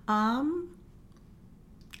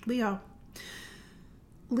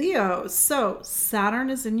 Leo, so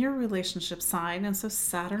Saturn is in your relationship sign, and so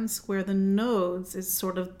Saturn square the nodes is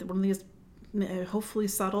sort of one of these hopefully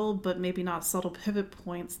subtle, but maybe not subtle pivot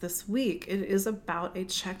points this week. It is about a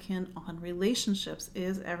check-in on relationships.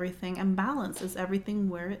 Is everything in balance? Is everything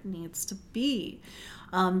where it needs to be?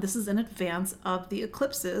 This is in advance of the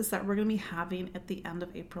eclipses that we're going to be having at the end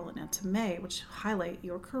of April and into May, which highlight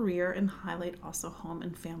your career and highlight also home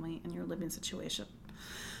and family and your living situation.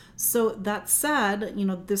 So that said,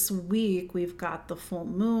 this week we've got the full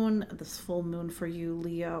moon. This full moon for you,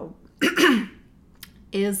 Leo,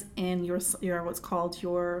 is in your what's called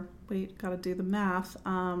your, gotta do the math.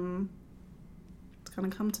 It's gonna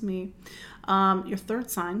come to me. Your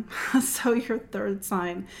third sign. So your third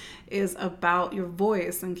sign is about your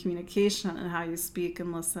voice and communication and how you speak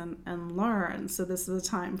and listen and learn. So this is a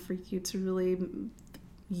time for you to really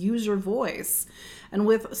use your voice. And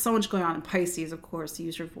with so much going on in Pisces, of course,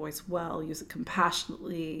 use your voice well, use it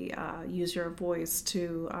compassionately, use your voice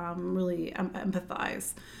to really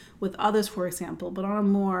empathize with others, for example. But on a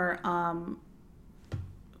more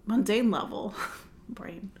mundane level,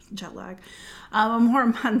 brain jet lag. A more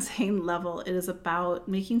mundane level, it is about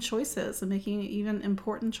making choices and making even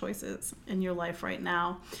important choices in your life right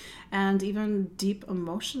now, and even deep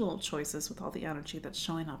emotional choices with all the energy that's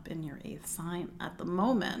showing up in your 8th sign at the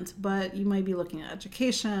moment. But you might be looking at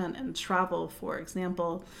education and travel, for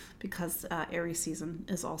example, because Aries season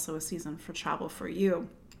is also a season for travel for you.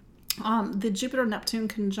 The Jupiter-Neptune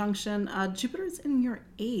conjunction, Jupiter is in your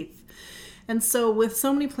 8th. And so with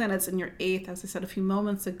so many planets in your 8th, as I said a few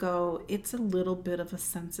moments ago, it's a little bit of a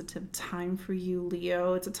sensitive time for you,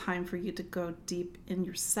 Leo. It's a time for you to go deep in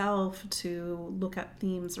yourself, to look at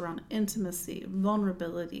themes around intimacy,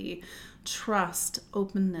 vulnerability, trust,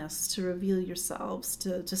 openness, to reveal yourselves,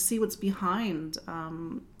 to see what's behind,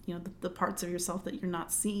 the parts of yourself that you're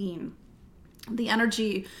not seeing. The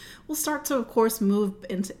energy will start to, of course, move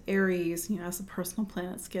into Aries, as the personal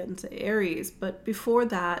planets get into Aries. But before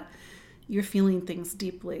that, you're feeling things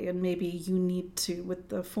deeply, and maybe you need to, with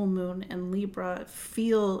the full moon in Libra,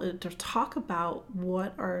 feel or talk about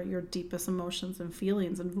what are your deepest emotions and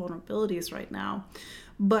feelings and vulnerabilities right now.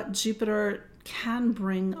 But Jupiter can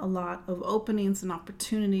bring a lot of openings and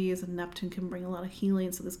opportunities, and Neptune can bring a lot of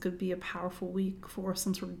healing. So this could be a powerful week for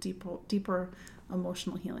some sort of deeper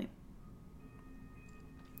emotional healing.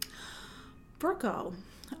 Virgo.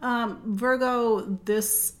 Virgo,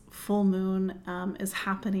 this full moon is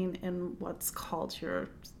happening in what's called your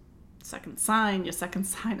second sign. Your second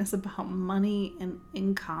sign is about money and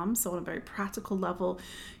income. So on a very practical level,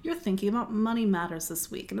 you're thinking about money matters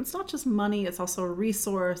this week. And it's not just money, it's also a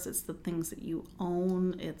resource. It's the things that you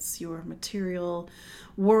own. It's your material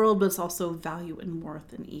world, but it's also value and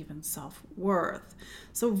worth and even self-worth.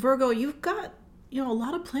 So Virgo, you've got a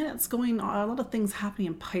lot of planets going on, a lot of things happening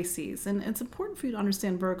in Pisces. And it's important for you to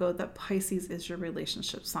understand, Virgo, that Pisces is your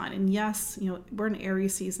relationship sign. And yes, we're in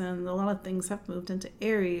Aries season. A lot of things have moved into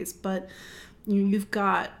Aries, but you've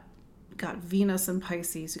got Venus in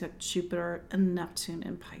Pisces, you've got Jupiter and Neptune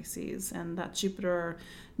in Pisces. And that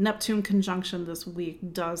Jupiter-Neptune conjunction this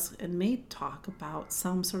week does and may talk about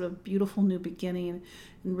some sort of beautiful new beginning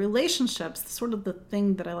in relationships. Sort of the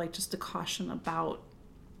thing that I like just to caution about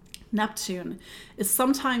Neptune is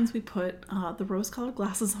sometimes we put the rose-colored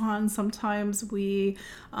glasses on. Sometimes we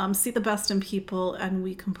see the best in people and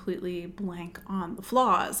we completely blank on the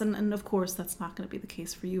flaws. And of course, that's not going to be the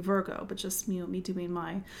case for you, Virgo, but just me doing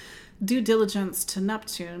my due diligence to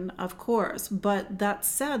Neptune, of course. But that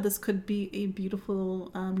said, this could be a beautiful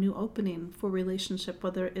new opening for relationship,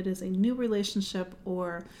 whether it is a new relationship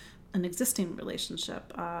or an existing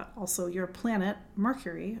relationship. Also, your planet,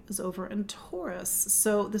 Mercury, is over in Taurus.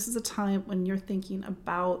 So this is a time when you're thinking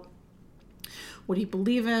about what do you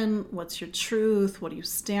believe in, what's your truth, what do you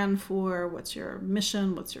stand for, what's your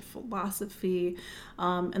mission, what's your philosophy.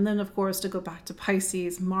 And then, of course, to go back to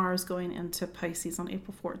Pisces, Mars going into Pisces on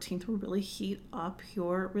April 14th will really heat up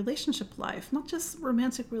your relationship life, not just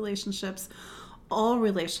romantic relationships, all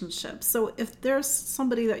relationships. So if there's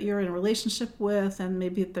somebody that you're in a relationship with and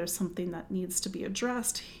maybe there's something that needs to be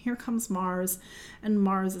addressed, here comes Mars. And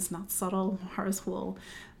Mars is not subtle. Mars will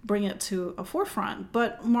bring it to a forefront.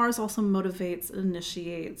 But Mars also motivates,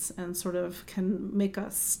 initiates, and sort of can make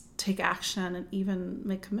us take action and even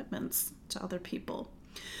make commitments to other people.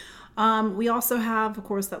 We also have, of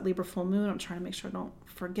course, that Libra full moon. I'm trying to make sure I don't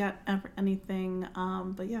forget anything.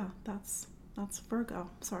 But yeah, that's Virgo.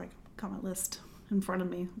 Sorry, I got my list in front of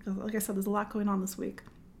me because, like I said, there's a lot going on this week.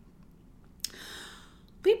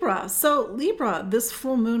 Libra. So Libra, this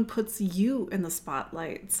full moon puts you in the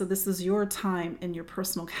spotlight. So this is your time in your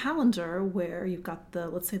personal calendar where you've got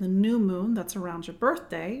let's say the new moon that's around your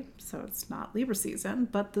birthday. So it's not Libra season,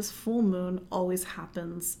 but this full moon always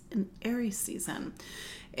happens in Aries season.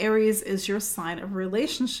 Aries is your sign of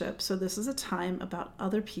relationship. So this is a time about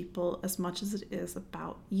other people as much as it is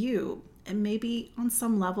about you. And maybe on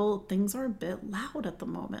some level, things are a bit loud at the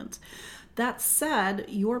moment. That said,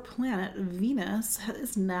 your planet, Venus,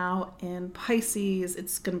 is now in Pisces.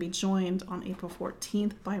 It's going to be joined on April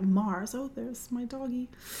 14th by Mars. Oh, there's my doggy.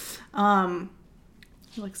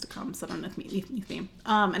 He likes to come sit underneath me.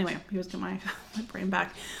 Anyway, here's get my brain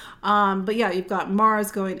back. But yeah, you've got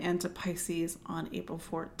Mars going into Pisces on April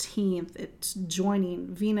 14th. It's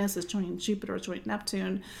joining Venus, it's joining Jupiter, it's joining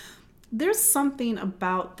Neptune. There's something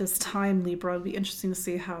about this time, Libra. It'll be interesting to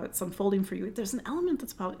see how it's unfolding for you. There's an element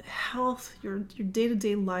that's about health, your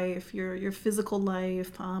day-to-day life, your physical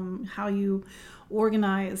life, how you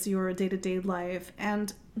organize your day-to-day life.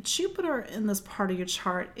 And Jupiter in this part of your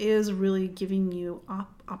chart is really giving you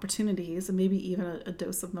opportunities and maybe even a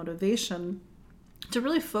dose of motivation to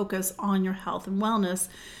really focus on your health and wellness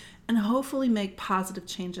and hopefully make positive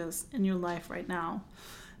changes in your life right now.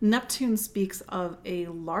 Neptune speaks of a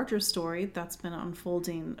larger story that's been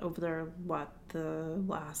unfolding over the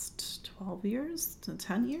last 12 years to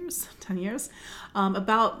 10 years, 10 years,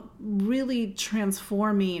 about really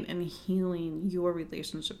transforming and healing your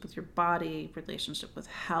relationship with your body, relationship with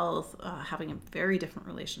health, having a very different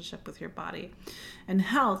relationship with your body and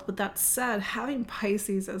health. But that said, having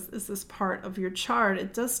Pisces as this part of your chart,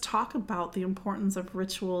 it does talk about the importance of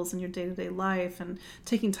rituals in your day-to-day life and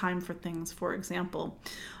taking time for things, for example.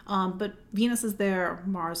 But Venus is there,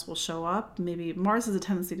 Mars will show up. Maybe Mars has a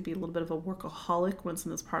tendency to be a little bit of a workaholic when it's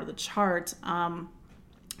in this part of the chart. And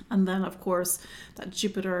then, of course, that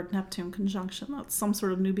Jupiter-Neptune conjunction, that's some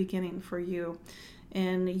sort of new beginning for you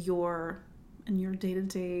in your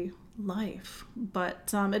day-to-day life.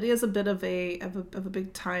 But it is a bit of a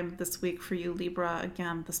big time this week for you, Libra.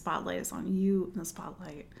 Again, the spotlight is on you, and the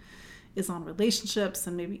spotlight is on relationships,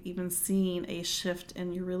 and maybe even seeing a shift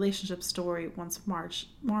in your relationship story once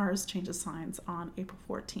Mars changes signs on April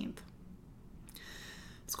 14th.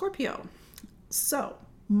 Scorpio. So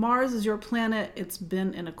Mars is your planet. It's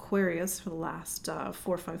been in Aquarius for the last 4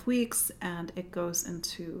 or 5 weeks, and it goes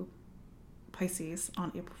into Pisces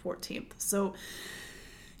on April 14th. So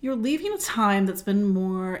you're leaving a time that's been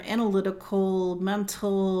more analytical,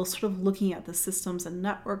 mental, sort of looking at the systems and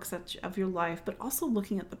networks of your life, but also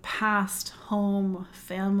looking at the past, home,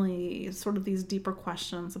 family, sort of these deeper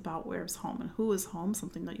questions about where's home and who is home,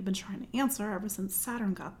 something that you've been trying to answer ever since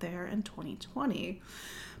Saturn got there in 2020.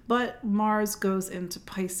 But Mars goes into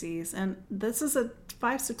Pisces, and this is a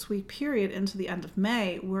 5-6 week period into the end of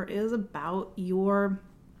May where it is about your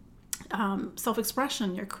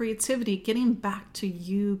self-expression, your creativity, getting back to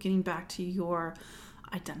you, getting back to your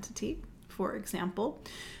identity, for example.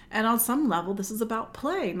 And on some level, this is about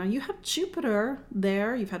play. Now, you have Jupiter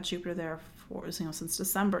there. You've had Jupiter there since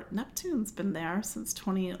December. Neptune's been there since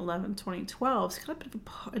 2011, 2012. So you got a bit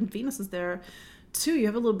of and Venus is there too. You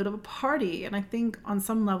have a little bit of a party. And I think on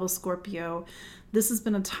some level, Scorpio, this has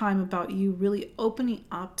been a time about you really opening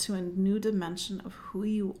up to a new dimension of who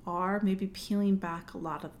you are, maybe peeling back a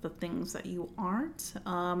lot of the things that you aren't.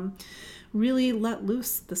 Really let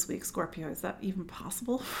loose this week, Scorpio. Is that even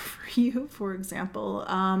possible for you, for example?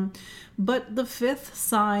 But the 5th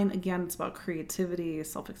sign, again, it's about creativity,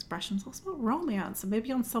 self-expression. It's also about romance, and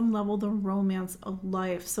maybe on some level, the romance of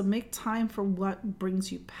life. So make time for what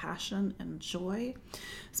brings you passion and joy,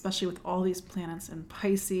 especially with all these planets in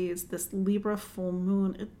Pisces. This Libra full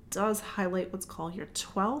moon, it does highlight what's called your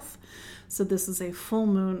 12th. So this is a full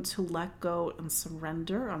moon to let go and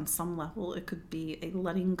surrender on some level. It could be a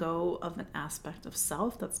letting go of an aspect of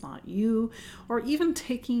self that's not you, or even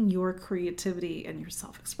taking your creativity and your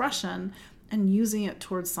self-expression and using it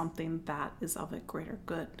towards something that is of a greater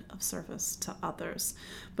good, of service to others.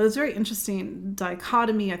 But it's very interesting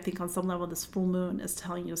dichotomy. I think on some level, this full moon is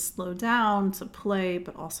telling you to slow down, to play,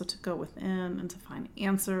 but also to go within and to find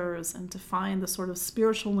answers and to find the sort of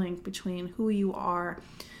spiritual link between who you are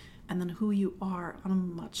and then who you are on a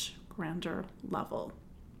much grander level.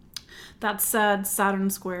 That said, Saturn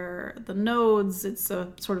square the nodes, it's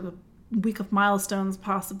a sort of a week of milestones,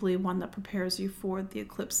 possibly one that prepares you for the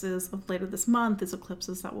eclipses of later this month. These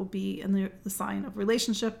eclipses that will be in the sign of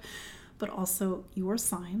relationship, but also your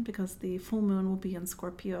sign, because the full moon will be in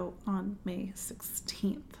Scorpio on May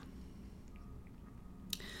 16th.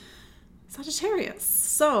 Sagittarius.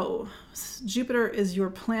 So Jupiter is your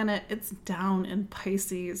planet. It's down in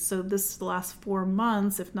Pisces. So the last 4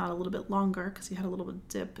 months, if not a little bit longer, because you had a little bit of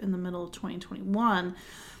dip in the middle of 2021,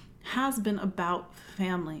 has been about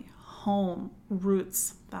family, home,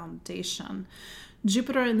 roots, foundation.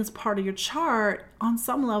 Jupiter in this part of your chart, on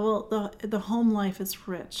some level, the home life is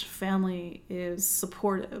rich. Family is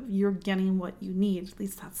supportive. You're getting what you need. At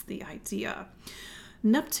least that's the idea.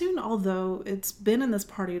 Neptune, although it's been in this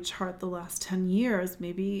part of your chart the last 10 years,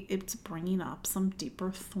 maybe it's bringing up some deeper,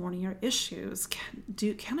 thornier issues.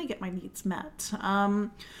 Can I get my needs met?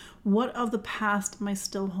 What of the past am I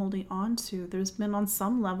still holding on to? There's been on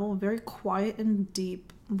some level a very quiet and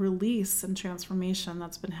deep release and transformation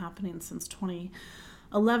that's been happening since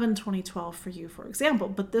 2011, 2012 for you, for example.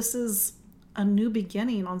 But this is a new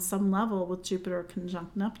beginning on some level with Jupiter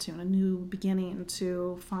conjunct Neptune, a new beginning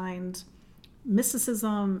to find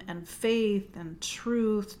mysticism and faith and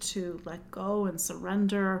truth, to let go and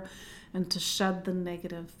surrender and to shed the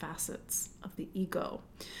negative facets of the ego.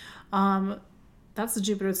 That's the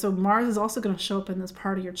Jupiter. So Mars is also going to show up in this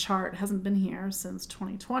part of your chart. It hasn't been here since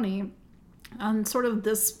 2020. And sort of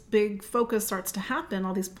this big focus starts to happen.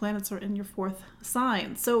 All these planets are in your fourth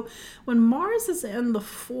sign. So when Mars is in the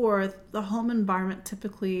fourth, the home environment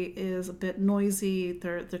typically is a bit noisy.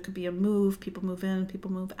 There could be a move, people move in,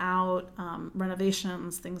 people move out,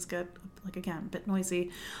 renovations, things get, like, again, a bit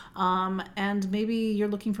noisy. And maybe you're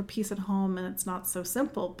looking for peace at home and it's not so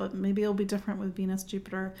simple, but maybe it'll be different with Venus,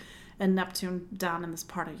 Jupiter, and Neptune down in this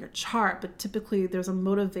part of your chart. But typically there's a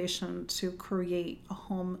motivation to create a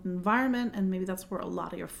home environment, and maybe that's where a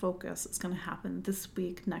lot of your focus is going to happen this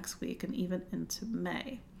week, next week, and even into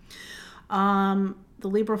May. The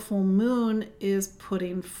Libra full moon is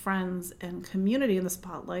putting friends and community in the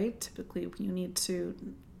spotlight. Typically you need to,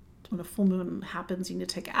 when a full moon happens, you need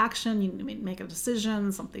to take action, you need to make a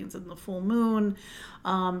decision, something's in the full moon.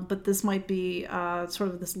 But this might be sort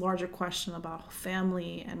of this larger question about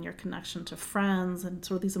family and your connection to friends and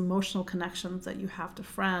sort of these emotional connections that you have to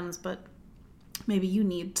friends. But maybe you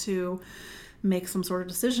need to make some sort of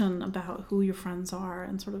decision about who your friends are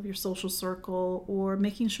and sort of your social circle, or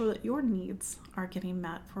making sure that your needs are getting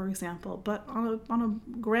met, for example. But on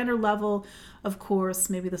a grander level, of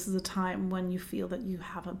course, maybe this is a time when you feel that you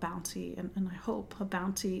have a bounty, and I hope a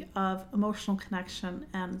bounty of emotional connection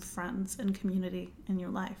and friends and community in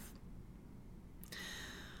your life.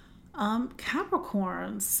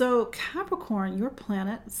 Capricorn. So Capricorn, your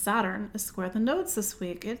planet Saturn is square the nodes this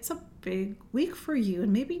week. It's a big week for you,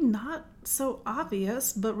 and maybe not so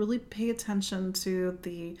obvious, but really pay attention to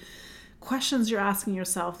the questions you're asking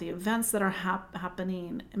yourself, the events that are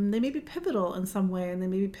happening, and they may be pivotal in some way, and they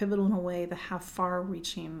may be pivotal in a way that have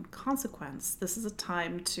far-reaching consequence. This is a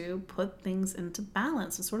time to put things into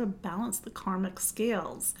balance, to sort of balance the karmic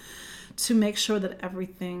scales, to make sure that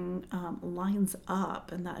everything lines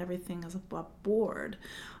up and that everything is above board.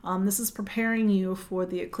 This is preparing you for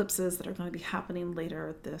the eclipses that are going to be happening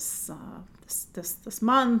later this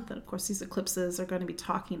month. And of course, these eclipses are going to be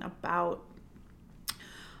talking about,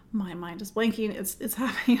 my mind is blanking. It's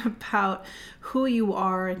happening about who you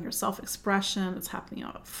are and your self-expression. It's happening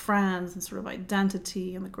about friends and sort of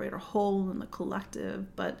identity and the greater whole and the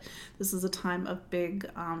collective. But this is a time of big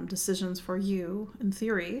decisions for you, in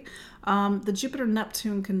theory. The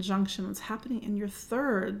Jupiter-Neptune conjunction is happening in your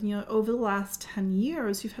third. Over the last 10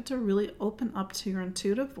 years, you've had to really open up to your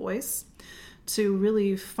intuitive voice, to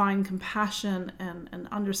really find compassion and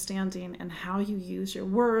understanding in how you use your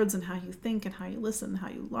words and how you think and how you listen and how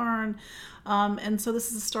you learn. And so this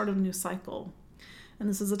is the start of a new cycle. And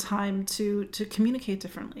this is a time to communicate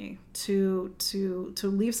differently, to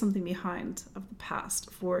leave something behind of the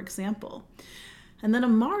past, for example. And then a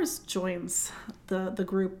Mars joins the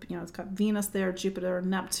group. It's got Venus there, Jupiter,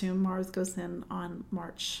 Neptune. Mars goes in on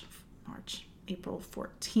April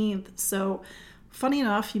 14th. So funny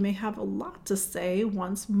enough, you may have a lot to say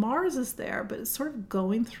once Mars is there, but it's sort of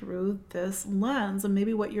going through this lens, and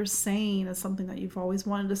maybe what you're saying is something that you've always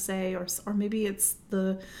wanted to say, or maybe it's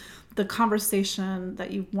the conversation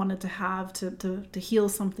that you've wanted to have to heal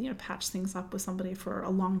something or patch things up with somebody for a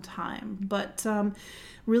long time. But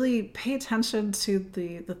really pay attention to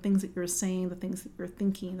the things that you're saying, the things that you're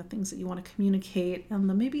thinking, the things that you want to communicate, and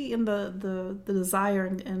maybe in the desire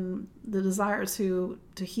and the desire to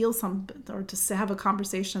heal or to have a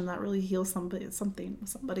conversation that really heals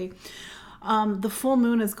somebody. The full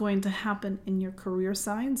moon is going to happen in your career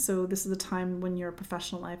sign. So this is a time when your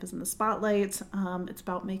professional life is in the spotlight. It's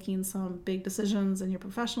about making some big decisions in your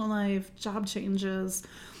professional life, job changes,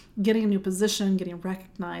 getting a new position, getting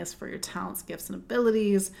recognized for your talents, gifts, and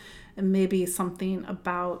abilities, and maybe something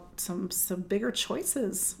about some bigger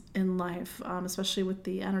choices in life, especially with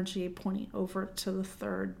the energy pointing over to the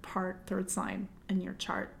third sign in your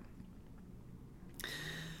chart.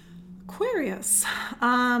 Aquarius.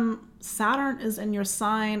 Saturn is in your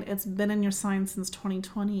sign. It's been in your sign since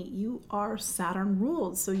 2020. You are Saturn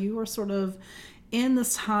ruled. So you are sort of in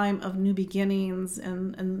this time of new beginnings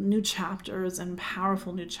and new chapters and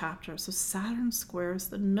powerful new chapters. So Saturn squares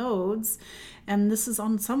the nodes. And this is,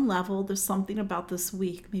 on some level, there's something about this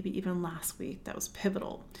week, maybe even last week, that was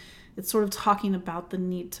pivotal. It's sort of talking about the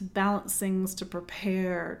need to balance things, to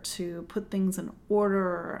prepare, to put things in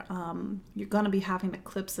order. You're going to be having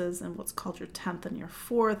eclipses in what's called your 10th and your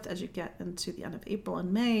 4th as you get into the end of April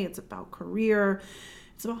and May. It's about career.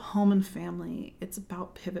 It's about home and family. It's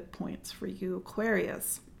about pivot points for you,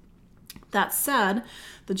 Aquarius. That said,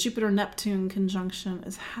 the Jupiter-Neptune conjunction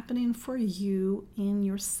is happening for you in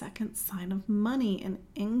your second sign of money and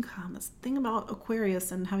income. This thing about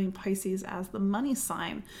Aquarius and having Pisces as the money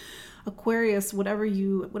sign. Aquarius, whatever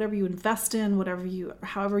you invest in,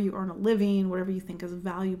 however you earn a living, whatever you think is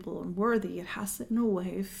valuable and worthy, it has to, in a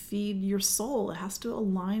way, feed your soul. It has to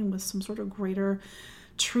align with some sort of greater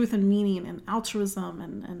truth and meaning and altruism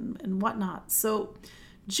and whatnot. So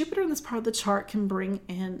Jupiter in this part of the chart can bring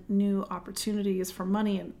in new opportunities for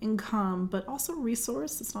money and income, but also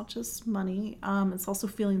resource. It's not just money. It's also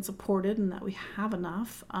feeling supported and that we have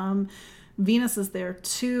enough. Venus is there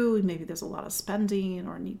too. Maybe there's a lot of spending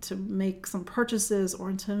or need to make some purchases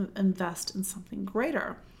or to invest in something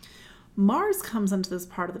greater. Mars comes into this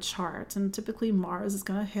part of the chart, and typically Mars is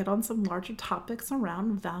going to hit on some larger topics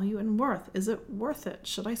around value and worth. Is it worth it?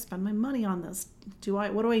 Should I spend my money on this?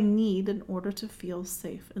 What do I need in order to feel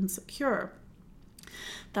safe and secure?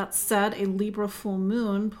 That said, a Libra full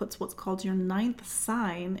moon puts what's called your ninth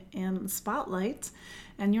sign in the spotlight,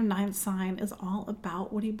 and your ninth sign is all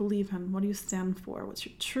about, what do you believe in? What do you stand for? What's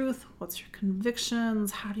your truth? What's your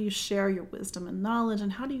convictions? How do you share your wisdom and knowledge?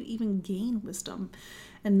 And how do you even gain wisdom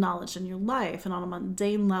and knowledge in your life? And on a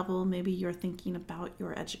mundane level, maybe you're thinking about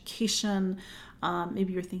your education.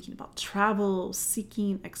 Maybe you're thinking about travel,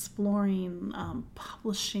 seeking, exploring,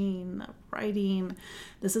 publishing, writing.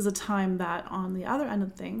 This is a time that on the other end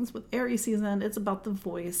of things with Aries season, it's about the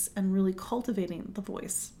voice and really cultivating the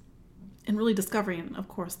voice and really discovering, of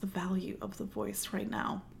course, the value of the voice right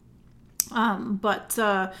now.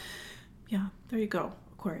 Yeah, there you go,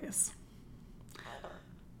 Aquarius.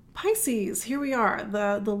 Pisces, here we are,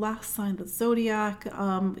 the last sign of the zodiac.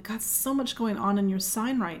 Got so much going on in your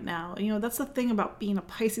sign right now. You know, that's the thing about being a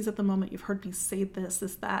Pisces at the moment. You've heard me say this,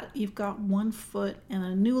 is that you've got one foot in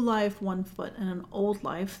a new life, one foot in an old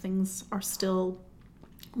life. Things are still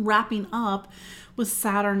wrapping up with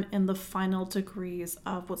Saturn in the final degrees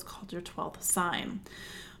of what's called your 12th sign.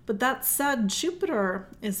 But that said, Jupiter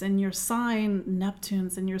is in your sign,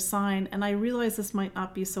 Neptune's in your sign, and I realize this might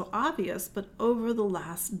not be so obvious, but over the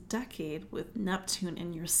last decade with Neptune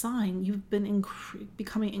in your sign, you've been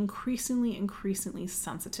becoming increasingly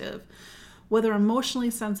sensitive. Whether emotionally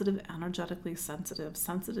sensitive, energetically sensitive,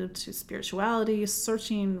 sensitive to spirituality,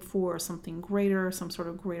 searching for something greater, some sort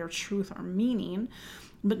of greater truth or meaning.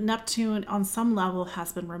 But Neptune, on some level,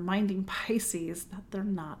 has been reminding Pisces that they're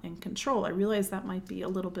not in control. I realize that might be a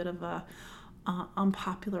little bit of a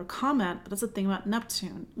unpopular comment, but that's the thing about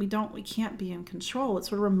Neptune. We can't be in control. It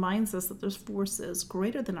sort of reminds us that there's forces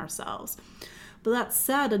greater than ourselves. But that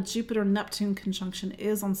said, a Jupiter-Neptune conjunction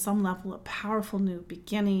is on some level a powerful new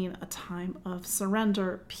beginning, a time of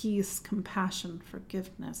surrender, peace, compassion,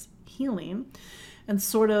 forgiveness, healing, and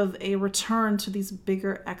sort of a return to these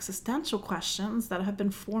bigger existential questions that have been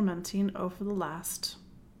fermenting over the last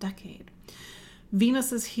decade.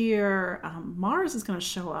 Venus is here. Mars is going to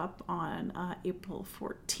show up on April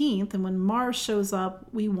 14th. And when Mars shows up,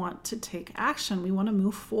 we want to take action. We want to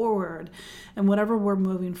move forward. And whatever we're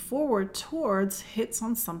moving forward towards hits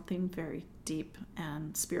on something very deep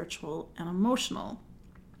and spiritual and emotional.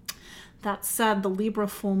 That said, the Libra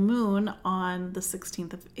full moon on the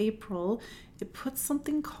 16th of April, it puts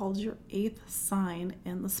something called your 8th sign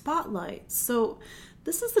in the spotlight. So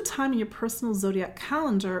this is the time in your personal zodiac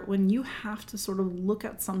calendar when you have to sort of look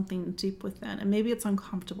at something deep within. And maybe it's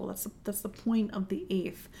uncomfortable. That's the point of the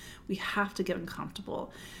 8th. We have to get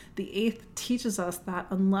uncomfortable. The 8th teaches us that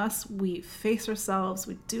unless we face ourselves,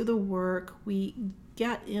 we do the work, we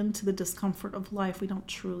get into the discomfort of life, we don't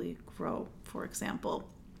truly grow, for example.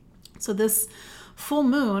 So this full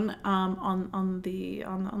moon on the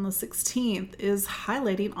 16th is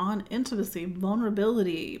highlighting on intimacy,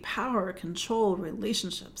 vulnerability, power, control,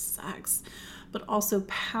 relationships, sex, but also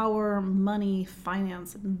power, money,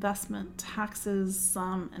 finance, investment, taxes,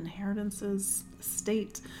 inheritances,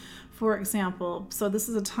 estate, for example. So this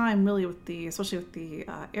is a time really especially with the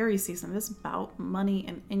Aries season, it's about money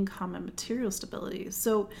and income and material stability.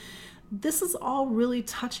 So this is all really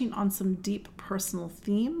touching on some deep personal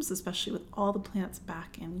themes, especially with all the planets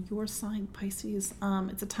back in your sign, Pisces.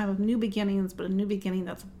 It's a time of new beginnings, but a new beginning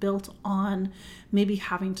that's built on maybe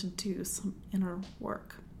having to do some inner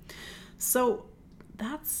work. So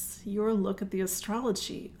that's your look at the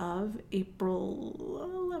astrology of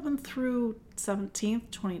April 11th through 17th,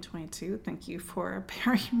 2022. Thank you for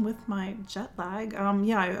bearing with my jet lag.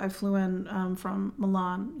 I flew in from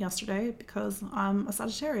Milan yesterday because I'm a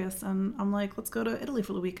Sagittarius, and I'm like, let's go to Italy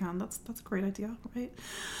for the weekend. That's a great idea, right?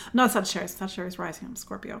 Not Sagittarius rising, I'm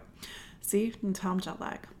Scorpio. See, you can tell I'm jet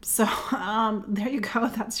lag. So there you go.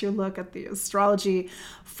 That's your look at the astrology.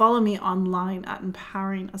 Follow me online at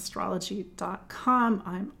empoweringastrology.com.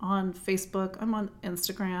 I'm on Facebook. I'm on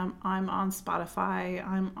Instagram. I'm on Spotify.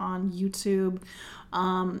 I'm on YouTube.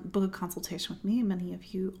 Book a consultation with me. Many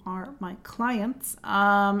of you are my clients.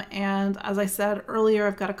 And as I said earlier,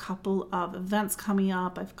 I've got a couple of events coming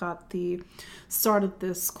up. I've got the start of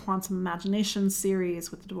this Quantum Imagination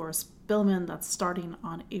series with Doris Billman. That's starting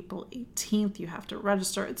on April 18th. You have to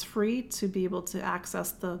register. It's free to be able to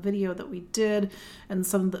access the video that we did and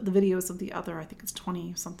some of the videos of the other, I think it's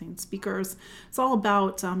 20 something speakers. It's all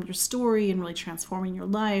about your story and really transforming your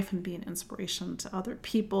life and being inspiration to other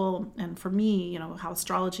people. And for me, how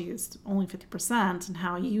astrology is only 50% and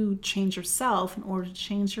how you change yourself in order to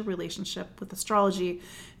change your relationship with astrology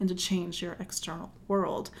and to change your external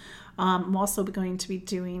world. I'm also going to be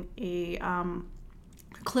doing a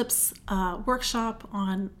eclipse workshop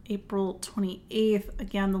on April 28th.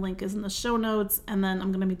 Again, the link is in the show notes. And then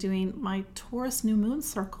I'm going to be doing my Taurus New Moon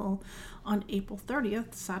Circle on April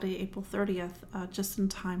 30th, Saturday, April 30th, just in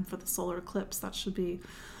time for the solar eclipse. That should be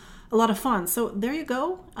a lot of fun. So there you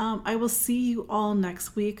go. I will see you all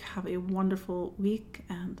next week. Have a wonderful week.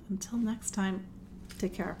 And until next time,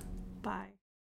 take care. Bye.